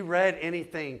news? Have you read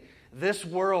anything? This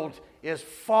world is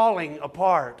falling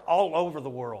apart all over the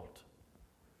world.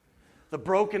 The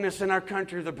brokenness in our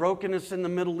country, the brokenness in the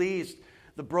Middle East,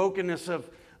 the brokenness of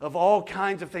all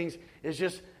kinds of things is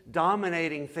just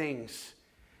dominating things.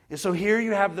 And so here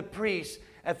you have the priests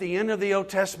at the end of the Old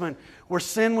Testament where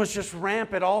sin was just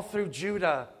rampant all through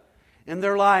Judah. And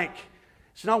they're like,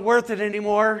 it's not worth it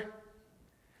anymore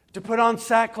to put on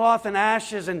sackcloth and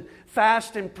ashes and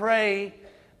fast and pray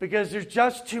because there's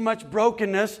just too much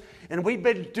brokenness. And we've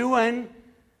been doing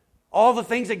all the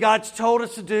things that God's told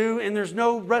us to do, and there's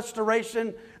no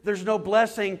restoration, there's no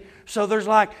blessing. So there's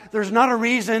not a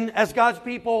reason as God's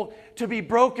people to be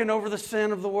broken over the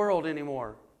sin of the world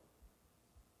anymore.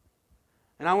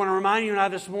 And I want to remind you and I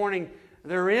this morning,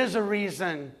 there is a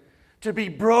reason to be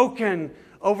broken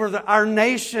over our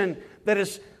nation that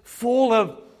is full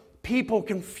of people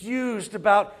confused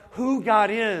about who God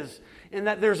is, and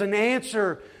that there's an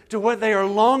answer to what they are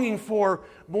longing for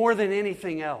more than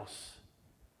anything else.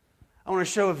 I want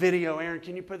to show a video. Aaron,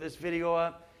 can you put this video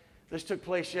up? This took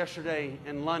place yesterday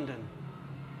in London.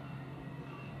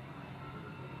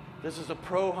 This is a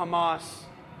pro-Hamas,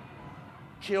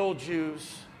 kill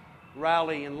Jews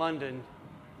rally in London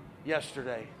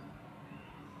yesterday.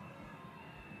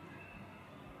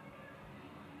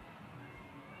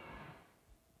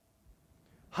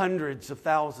 Hundreds of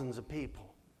thousands of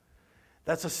people.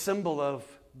 That's a symbol of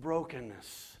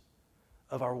brokenness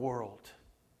of our world.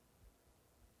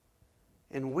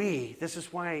 And this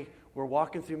is why we're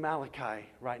walking through Malachi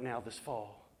right now this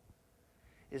fall,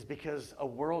 is because a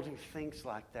world who thinks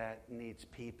like that needs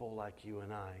people like you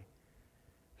and I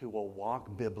who will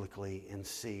walk biblically and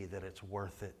see that it's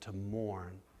worth it to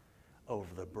mourn over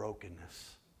the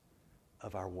brokenness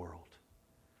of our world.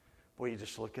 Boy, you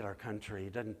just look at our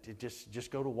country.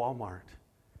 Just go to Walmart.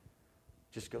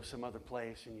 Just go some other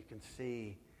place and you can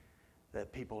see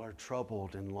that people are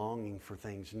troubled and longing for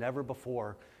things. Never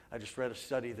before, I just read a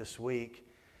study this week,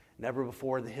 never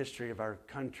before in the history of our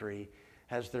country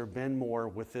has there been more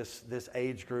with this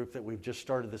age group that we've just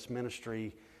started this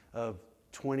ministry of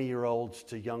 20-year-olds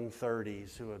to young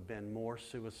 30s who have been more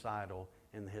suicidal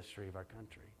in the history of our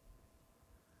country.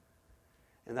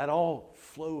 And that all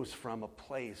flows from a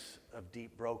place of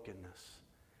deep brokenness.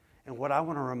 And what I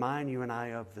want to remind you and I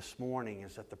of this morning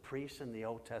is that the priests in the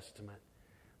Old Testament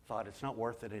thought it's not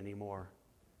worth it anymore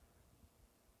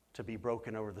to be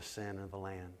broken over the sin of the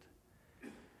land.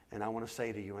 And I want to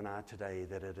say to you and I today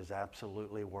that it is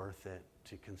absolutely worth it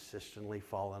to consistently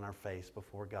fall on our face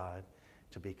before God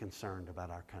to be concerned about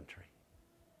our country.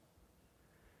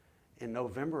 In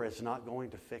November, it's not going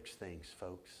to fix things,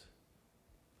 folks.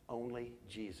 Only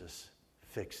Jesus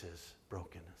fixes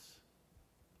brokenness.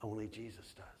 Only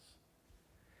Jesus does.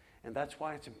 And that's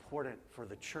why it's important for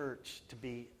the church to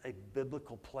be a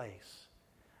biblical place,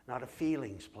 not a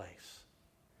feelings place,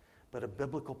 but a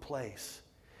biblical place.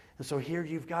 And so here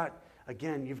you've got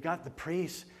the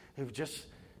priests who just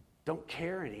don't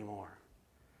care anymore.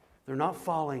 They're not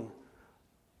falling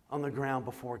on the ground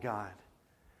before God.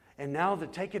 And now to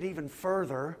take it even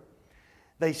further,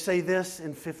 they say this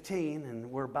in 15,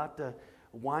 and we're about to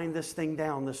wind this thing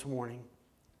down this morning.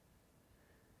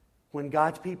 When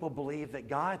God's people believe that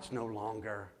God's no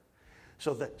longer.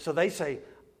 So they say,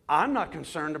 I'm not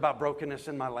concerned about brokenness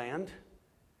in my land.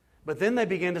 But then they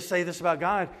begin to say this about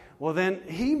God. Well, then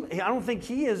I don't think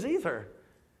He is either.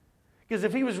 Because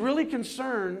if He was really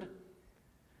concerned,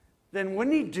 then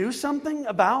wouldn't He do something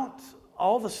about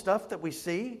all the stuff that we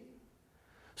see?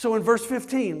 So in verse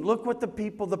 15, look what the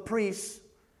priests,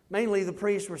 mainly the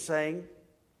priests were saying.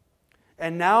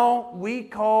 And now we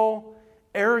call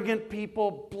arrogant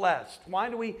people blessed. Why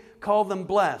do we call them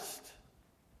blessed?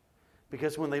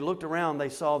 Because when they looked around, they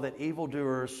saw that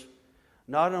evildoers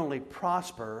not only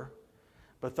prosper,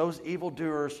 but those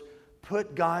evildoers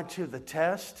put God to the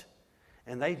test,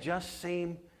 and they just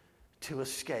seem to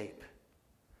escape.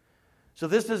 So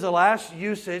this is the last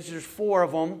usage, there's 4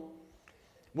 of them,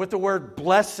 with the word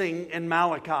blessing in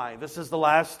Malachi. This is the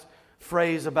last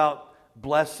phrase about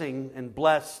blessing and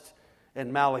blessed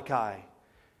in Malachi.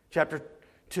 Chapter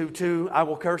 2:2, I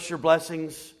will curse your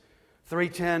blessings.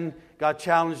 3:10, God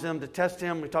challenged them to test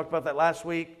Him. We talked about that last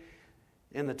week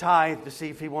in the tithe to see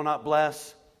if He will not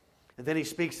bless. And then He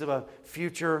speaks of a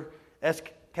future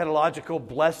eschatological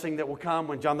blessing that will come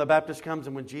when John the Baptist comes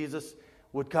and when Jesus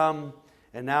would come.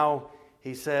 And now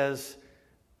He says,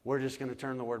 We're just going to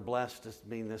turn the word blessed to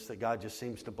mean this, that God just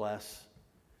seems to bless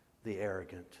the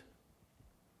arrogant.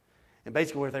 And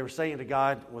basically what they were saying to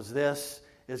God was this,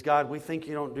 is God, we think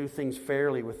you don't do things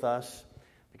fairly with us,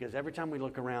 because every time we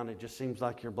look around, it just seems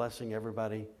like you're blessing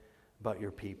everybody but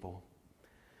your people.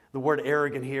 The word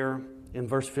arrogant here in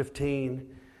verse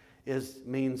 15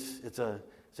 means it's a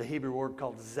Hebrew word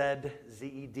called zed,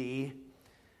 Z-E-D.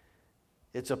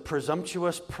 It's a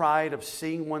presumptuous pride of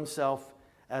seeing oneself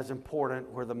as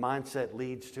important, where the mindset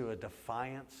leads to a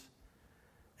defiance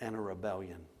and a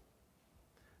rebellion.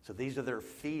 So these are their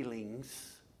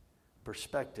feelings,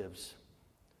 perspectives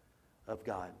of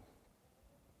God.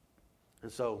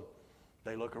 And so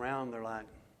they look around, they're like,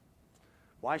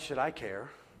 why should I care?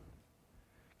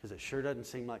 Because it sure doesn't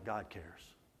seem like God cares.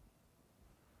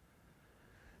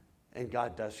 And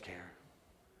God does care.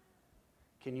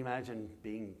 Can you imagine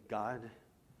being God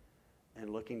and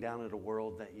looking down at a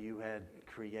world that you had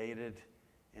created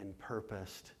and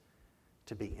purposed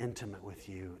to be intimate with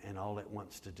you, and all it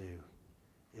wants to do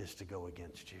is to go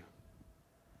against you?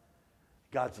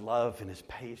 God's love and His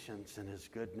patience and His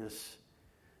goodness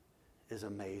is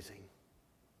amazing.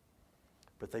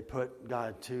 But they put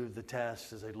God to the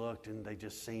test as they looked, and they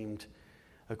just seemed,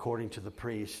 according to the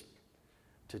priest,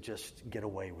 to just get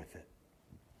away with it.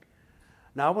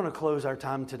 Now I want to close our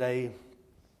time today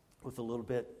with a little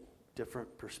bit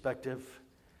different perspective.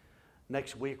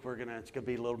 Next week it's going to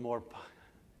be a little more,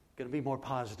 going to be more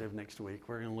positive next week.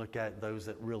 We're going to look at those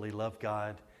that really love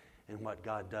God and what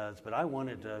God does. But I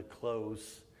wanted to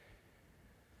close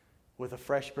with a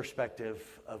fresh perspective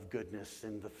of goodness.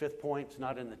 And the fifth point's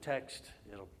not in the text.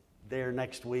 It'll there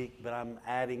next week, but I'm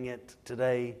adding it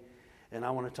today. And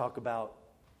I want to talk about,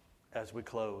 as we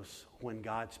close, when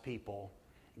God's people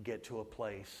get to a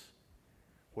place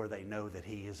where they know that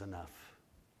He is enough,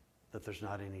 that there's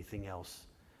not anything else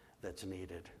that's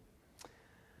needed.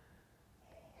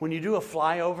 When you do a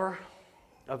flyover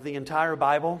of the entire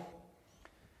Bible,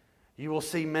 you will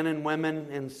see men and women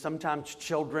and sometimes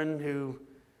children who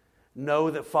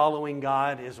know that following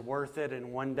God is worth it,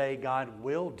 and one day God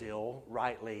will deal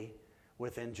rightly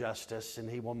with injustice and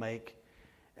He will make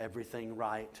everything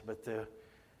right. But the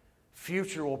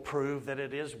future will prove that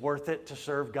it is worth it to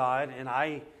serve God, and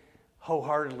I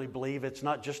wholeheartedly believe it's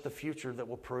not just the future that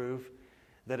will prove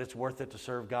that it's worth it to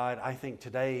serve God. I think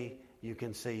today you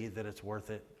can see that it's worth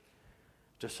it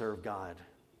to serve God.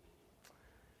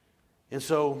 And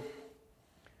so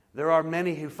there are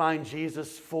many who find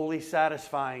Jesus fully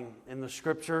satisfying in the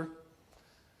Scripture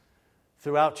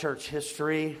throughout church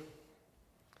history.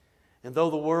 And though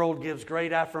the world gives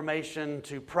great affirmation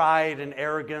to pride and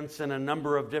arrogance and a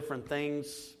number of different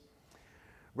things,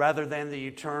 rather than the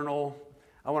eternal,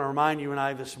 I want to remind you and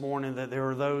I this morning that there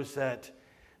are those that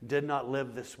did not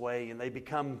live this way, and they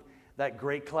become that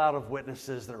great cloud of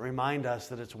witnesses that remind us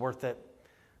that it's worth it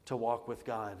to walk with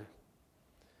God.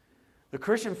 The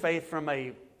Christian faith, from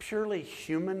a purely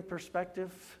human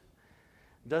perspective,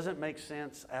 doesn't make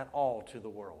sense at all to the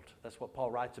world. That's what Paul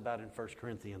writes about in 1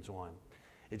 Corinthians 1.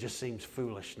 It just seems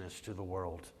foolishness to the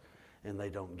world, and they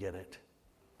don't get it.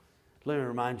 Let me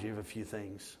remind you of a few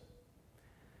things.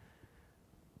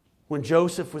 When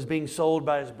Joseph was being sold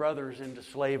by his brothers into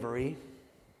slavery,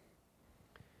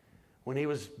 when he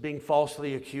was being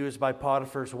falsely accused by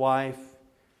Potiphar's wife,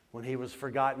 when he was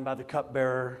forgotten by the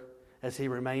cupbearer as he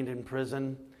remained in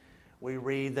prison, we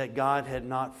read that God had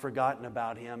not forgotten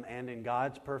about him, and in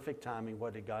God's perfect timing,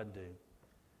 what did God do?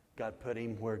 God put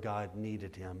him where God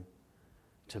needed him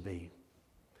to be.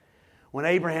 When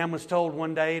Abraham was told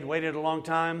one day, he'd waited a long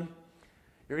time,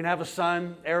 you're going to have a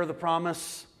son, heir of the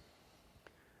promise.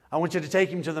 I want you to take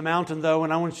him to the mountain, though,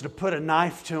 and I want you to put a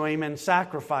knife to him and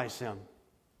sacrifice him.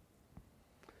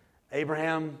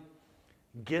 Abraham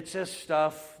gets his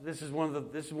stuff. This is one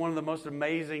of the most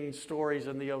amazing stories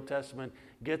in the Old Testament.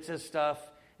 Gets his stuff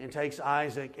and takes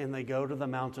Isaac, and they go to the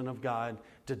mountain of God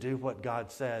to do what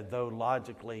God said, though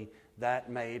logically that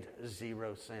made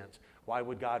zero sense. Why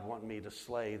would God want me to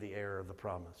slay the heir of the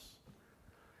promise?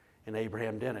 And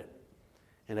Abraham did it.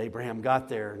 And Abraham got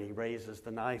there, and he raises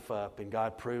the knife up, and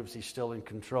God proves He's still in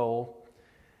control,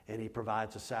 and He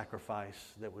provides a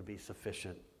sacrifice that would be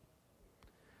sufficient.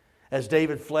 As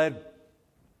David fled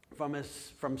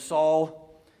from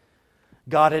Saul,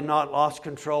 God had not lost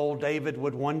control. David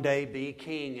would one day be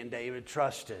king, and David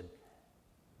trusted.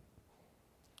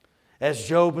 As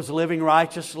Job was living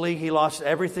righteously, he lost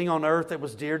everything on earth that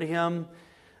was dear to him,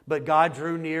 but God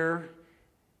drew near.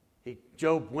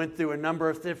 Job went through a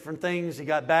number of different things. He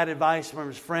got bad advice from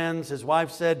his friends. His wife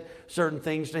said certain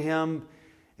things to him,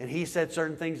 and he said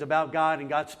certain things about God, and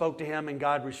God spoke to him, and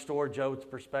God restored Job's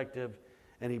perspective,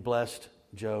 and He blessed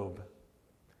Job.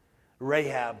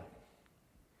 Rahab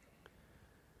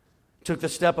took the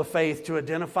step of faith to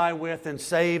identify with and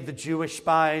save the Jewish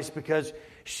spies because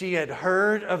she had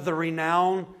heard of the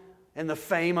renown and the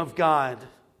fame of God.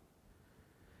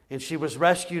 And she was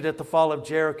rescued at the fall of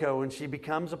Jericho, and she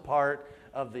becomes a part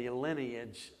of the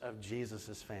lineage of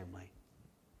Jesus' family.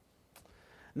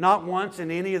 Not once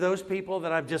in any of those people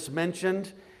that I've just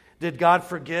mentioned did God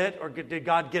forget or did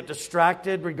God get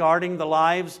distracted regarding the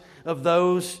lives of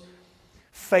those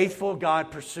faithful God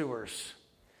pursuers.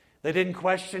 They didn't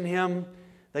question Him.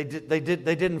 They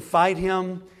didn't fight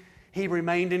Him. He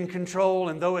remained in control,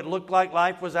 and though it looked like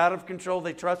life was out of control,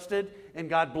 they trusted, and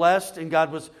God blessed, and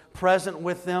God was present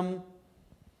with them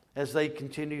as they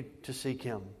continued to seek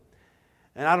Him.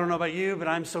 And I don't know about you, but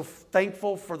I'm so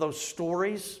thankful for those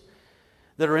stories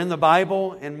that are in the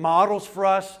Bible and models for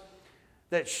us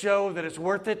that show that it's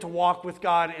worth it to walk with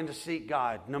God and to seek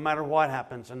God, no matter what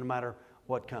happens and no matter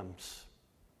what comes.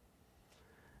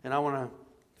 And I want to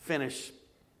finish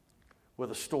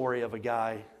with a story of a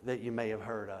guy that you may have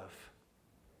heard of.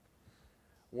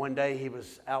 One day he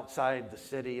was outside the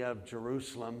city of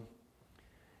Jerusalem,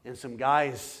 and some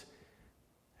guys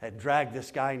had dragged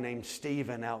this guy named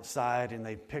Stephen outside, and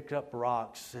they picked up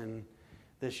rocks, and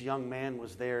this young man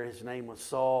was there. His name was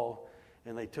Saul,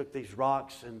 and they took these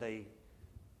rocks and they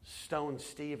stoned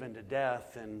Stephen to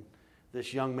death, and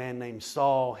this young man named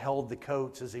Saul held the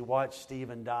coats as he watched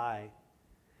Stephen die.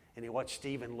 And he watched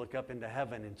Stephen look up into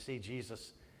heaven and see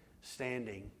Jesus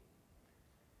standing.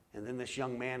 And then this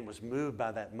young man was moved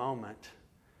by that moment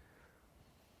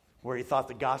where he thought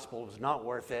the gospel was not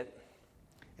worth it.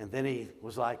 And then he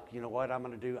was like, you know what I'm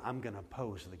going to do? I'm going to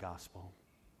oppose the gospel.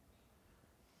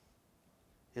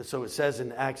 And so it says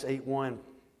in Acts 8:1,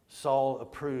 Saul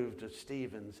approved of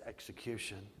Stephen's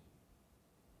execution.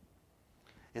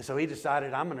 And so he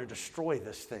decided, I'm going to destroy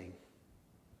this thing.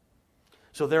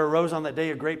 So there arose on that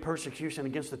day a great persecution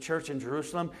against the church in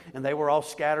Jerusalem, and they were all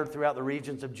scattered throughout the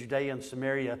regions of Judea and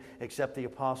Samaria, except the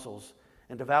apostles.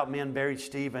 And devout men buried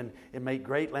Stephen and made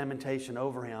great lamentation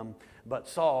over him. But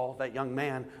Saul, that young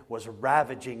man, was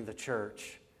ravaging the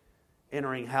church.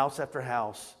 Entering house after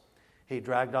house, he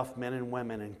dragged off men and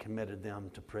women and committed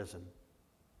them to prison.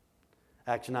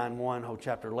 Acts 9:1, whole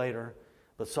chapter later.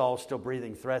 But Saul, still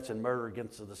breathing threats and murder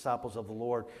against the disciples of the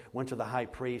Lord, went to the high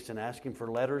priest and asked him for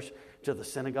letters to the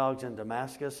synagogues in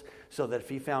Damascus, so that if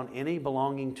he found any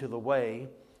belonging to the way,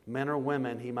 men or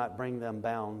women, he might bring them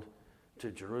bound to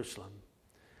Jerusalem.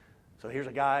 So here's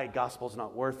a guy, gospel's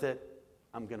not worth it.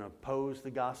 I'm going to oppose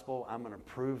the gospel. I'm going to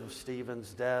approve of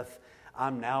Stephen's death.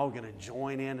 I'm now going to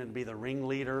join in and be the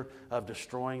ringleader of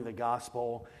destroying the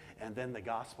gospel. And then the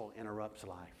gospel interrupts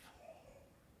life.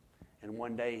 And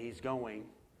one day he's going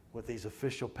with these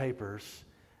official papers,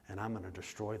 and I'm going to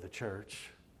destroy the church.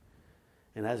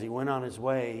 And as he went on his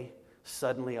way,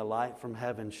 suddenly a light from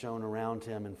heaven shone around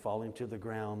him, and falling to the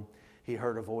ground, he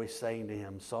heard a voice saying to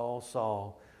him, Saul,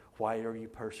 Saul, why are you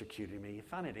persecuting me? You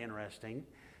find it interesting,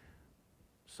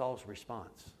 Saul's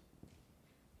response.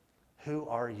 Who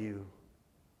are you,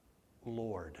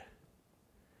 Lord?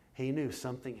 He knew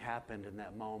something happened in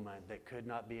that moment that could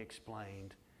not be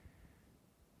explained.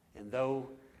 And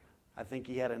though I think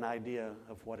he had an idea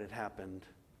of what had happened,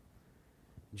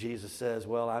 Jesus says,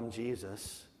 well, I'm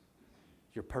Jesus.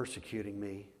 You're persecuting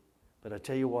me. But I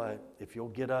tell you what, if you'll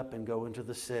get up and go into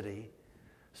the city,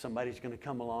 somebody's going to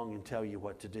come along and tell you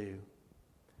what to do.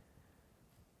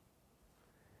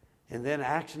 And then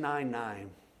Acts 9:9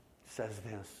 says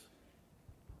this,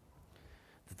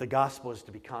 that the gospel is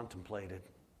to be contemplated.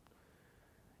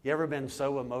 You ever been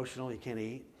so emotional you can't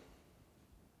eat?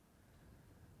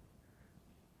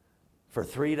 For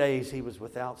 3 days he was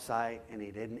without sight, and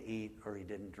he didn't eat or he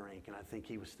didn't drink. And I think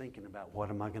he was thinking about, what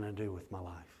am I going to do with my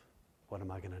life? What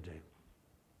am I going to do?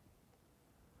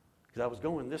 Because I was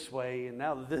going this way, and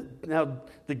now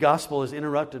the gospel has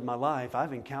interrupted my life.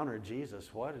 I've encountered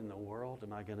Jesus. What in the world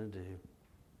am I going to do?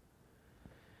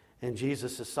 And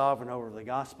Jesus is sovereign over the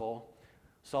gospel.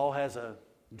 Saul has a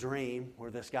dream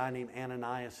where this guy named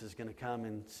Ananias is going to come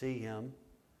and see him.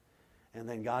 And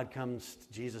then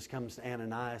Jesus comes to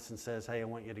Ananias and says, hey, I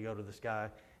want you to go to this guy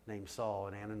named Saul.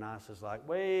 And Ananias is like,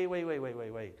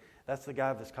 wait. That's the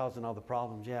guy that's causing all the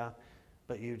problems. Yeah,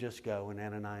 but you just go. And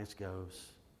Ananias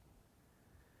goes.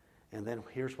 And then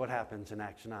here's what happens in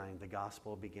Acts 9. The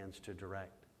gospel begins to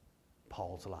direct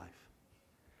Paul's life.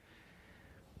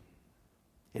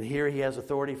 And here he has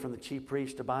authority from the chief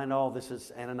priest to bind all. This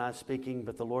is Ananias speaking.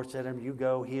 But the Lord said to him, you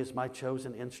go. He is my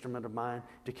chosen instrument of mine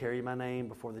to carry my name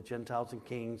before the Gentiles and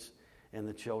kings and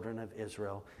the children of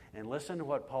Israel. And listen to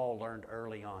what Paul learned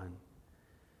early on.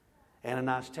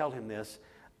 Ananias told him this.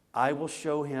 I will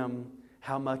show him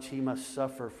how much he must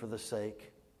suffer for the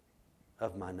sake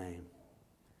of my name.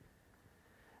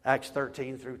 Acts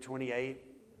 13 through 28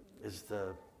 is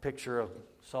the picture of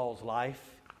Saul's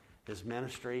life, his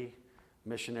ministry,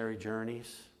 missionary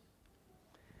journeys.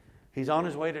 He's on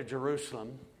his way to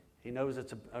Jerusalem. He knows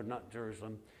not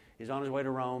Jerusalem. He's on his way to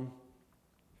Rome.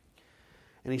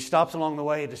 And he stops along the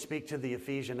way to speak to the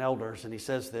Ephesian elders. And he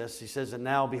says this. He says, and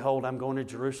now, behold, I'm going to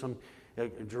Jerusalem,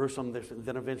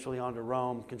 then eventually on to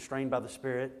Rome, constrained by the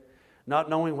Spirit, not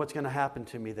knowing what's going to happen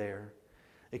to me there,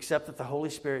 except that the Holy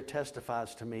Spirit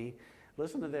testifies to me.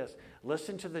 Listen to this.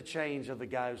 Listen to the change of the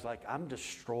guy who's like, I'm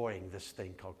destroying this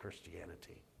thing called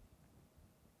Christianity.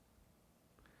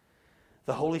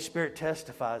 The Holy Spirit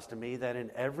testifies to me that in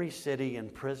every city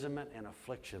imprisonment and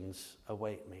afflictions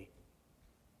await me.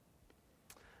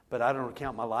 But I don't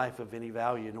count my life of any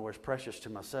value, nor as precious to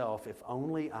myself, if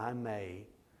only I may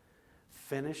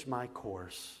finish my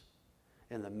course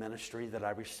in the ministry that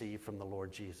I received from the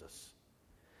Lord Jesus,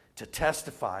 to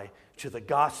testify to the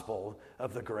gospel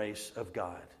of the grace of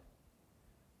God.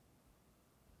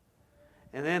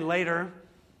 And then later,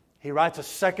 he writes a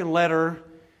second letter.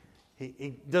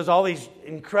 He does all these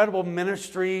incredible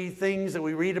ministry things that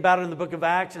we read about in the book of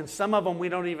Acts, and some of them we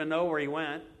don't even know where he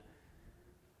went.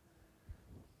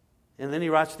 And then he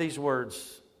writes these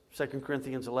words, 2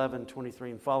 Corinthians 11,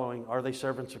 23 and following. Are they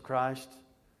servants of Christ?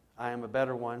 I am a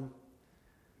better one,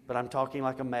 but I'm talking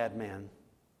like a madman.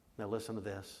 Now listen to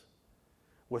this.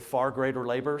 With far greater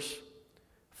labors,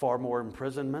 far more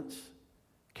imprisonments,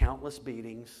 countless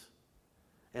beatings,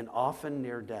 and often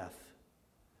near death.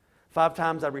 5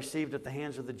 times I received at the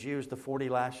hands of the Jews the 40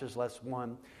 lashes less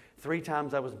one. 3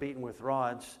 times I was beaten with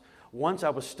rods. Once I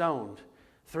was stoned.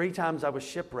 3 times I was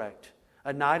shipwrecked.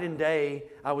 A night and day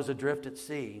I was adrift at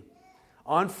sea.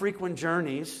 On frequent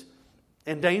journeys,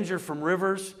 in danger from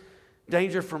rivers,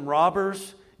 danger from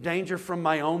robbers, danger from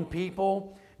my own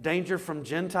people, danger from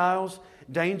Gentiles,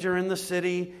 danger in the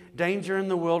city, danger in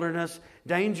the wilderness,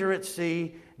 danger at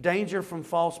sea, danger from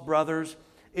false brothers,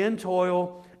 in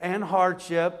toil and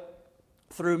hardship,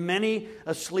 through many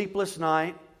a sleepless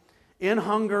night, in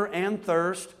hunger and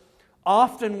thirst,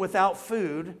 often without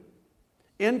food,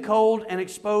 in cold and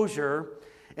exposure.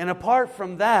 And apart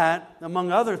from that,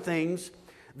 among other things,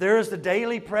 there is the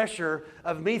daily pressure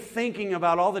of me thinking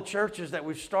about all the churches that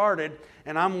we've started,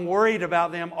 and I'm worried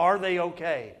about them. Are they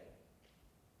okay?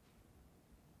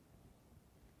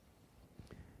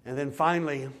 And then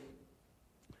finally,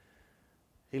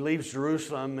 he leaves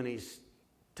Jerusalem and he's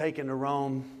taken to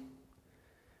Rome,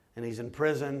 and he's in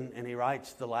prison, and he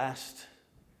writes the last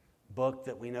book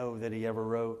that we know that he ever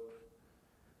wrote.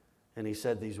 And he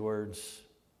said these words,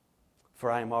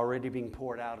 for I am already being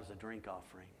poured out as a drink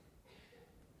offering.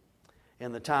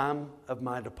 And the time of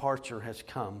my departure has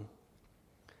come.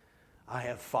 I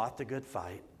have fought the good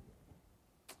fight.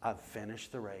 I've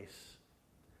finished the race.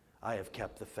 I have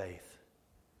kept the faith.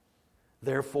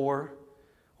 Therefore,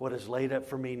 what is laid up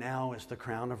for me now is the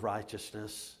crown of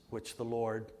righteousness, which the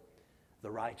Lord,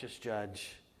 the righteous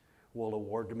judge, will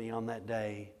award to me on that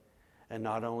day, and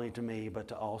not only to me, but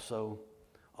to also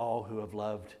all who have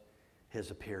loved his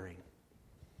appearing.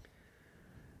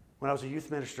 When I was a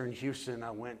youth minister in Houston, I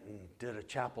went and did a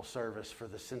chapel service for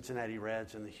the Cincinnati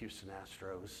Reds and the Houston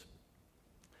Astros.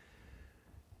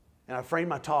 And I framed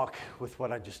my talk with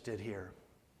what I just did here.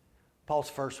 Paul's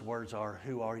first words are,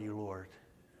 who are you, Lord?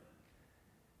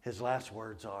 His last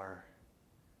words are,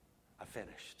 I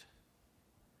finished.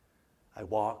 I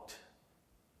walked,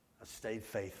 I stayed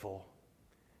faithful,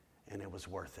 and it was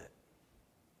worth it.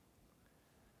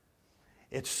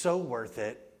 It's so worth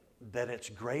it that it's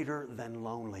greater than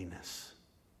loneliness.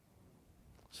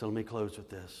 So let me close with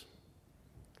this.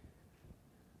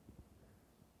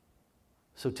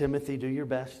 So Timothy, do your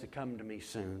best to come to me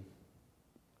soon.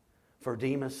 For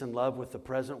Demas, in love with the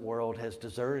present world, has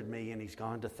deserted me, and he's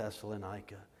gone to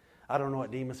Thessalonica. I don't know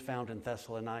what Demas found in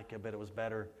Thessalonica, but it was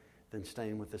better than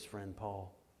staying with his friend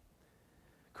Paul.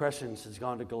 Crescens has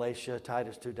gone to Galatia,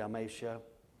 Titus to Dalmatia.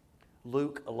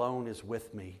 Luke alone is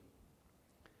with me.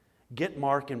 Get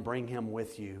Mark and bring him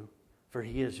with you, for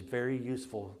he is very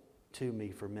useful to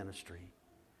me for ministry.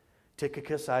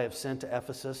 Tychicus I have sent to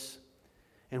Ephesus,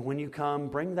 and when you come,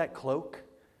 bring that cloak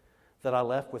that I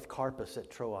left with Carpus at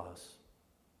Troas,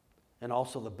 and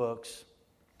also the books,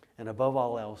 and above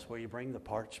all else, will you bring the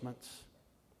parchments?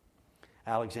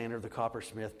 Alexander the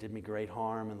coppersmith did me great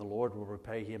harm, and the Lord will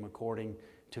repay him according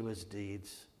to his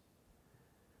deeds.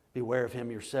 Beware of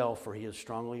him yourself, for he is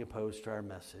strongly opposed to our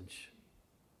message.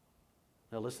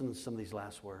 Now listen to some of these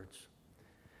last words.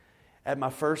 At my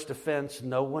first offense,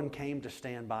 no one came to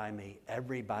stand by me.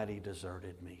 Everybody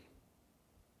deserted me.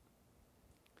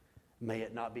 may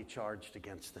it not be charged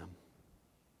against them.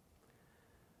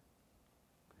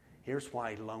 Here's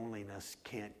why loneliness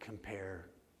can't compare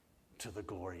to the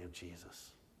glory of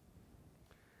Jesus.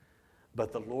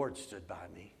 But the Lord stood by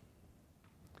me,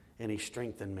 and He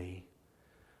strengthened me,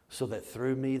 so that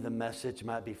through me the message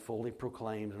might be fully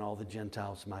proclaimed and all the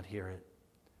Gentiles might hear it.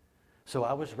 So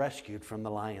I was rescued from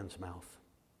the lion's mouth.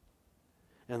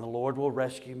 And the Lord will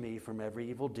rescue me from every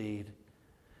evil deed,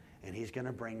 and He's going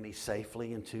to bring me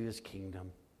safely into His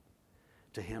kingdom.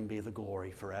 To Him be the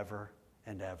glory forever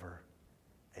and ever.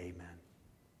 Amen.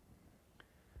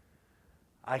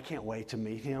 I can't wait to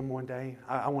meet Him one day.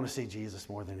 I want to see Jesus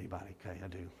more than anybody. Okay, I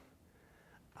do.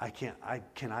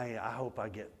 I hope I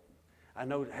get, I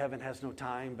know heaven has no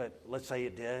time, but let's say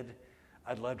it did.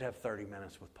 I'd love to have 30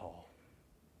 minutes with Paul.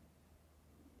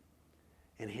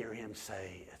 And hear him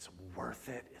say, it's worth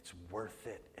it, it's worth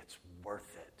it, it's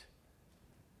worth it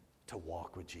to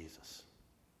walk with Jesus.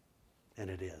 And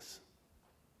it is.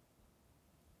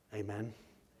 Amen?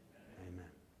 Amen.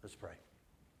 Let's pray.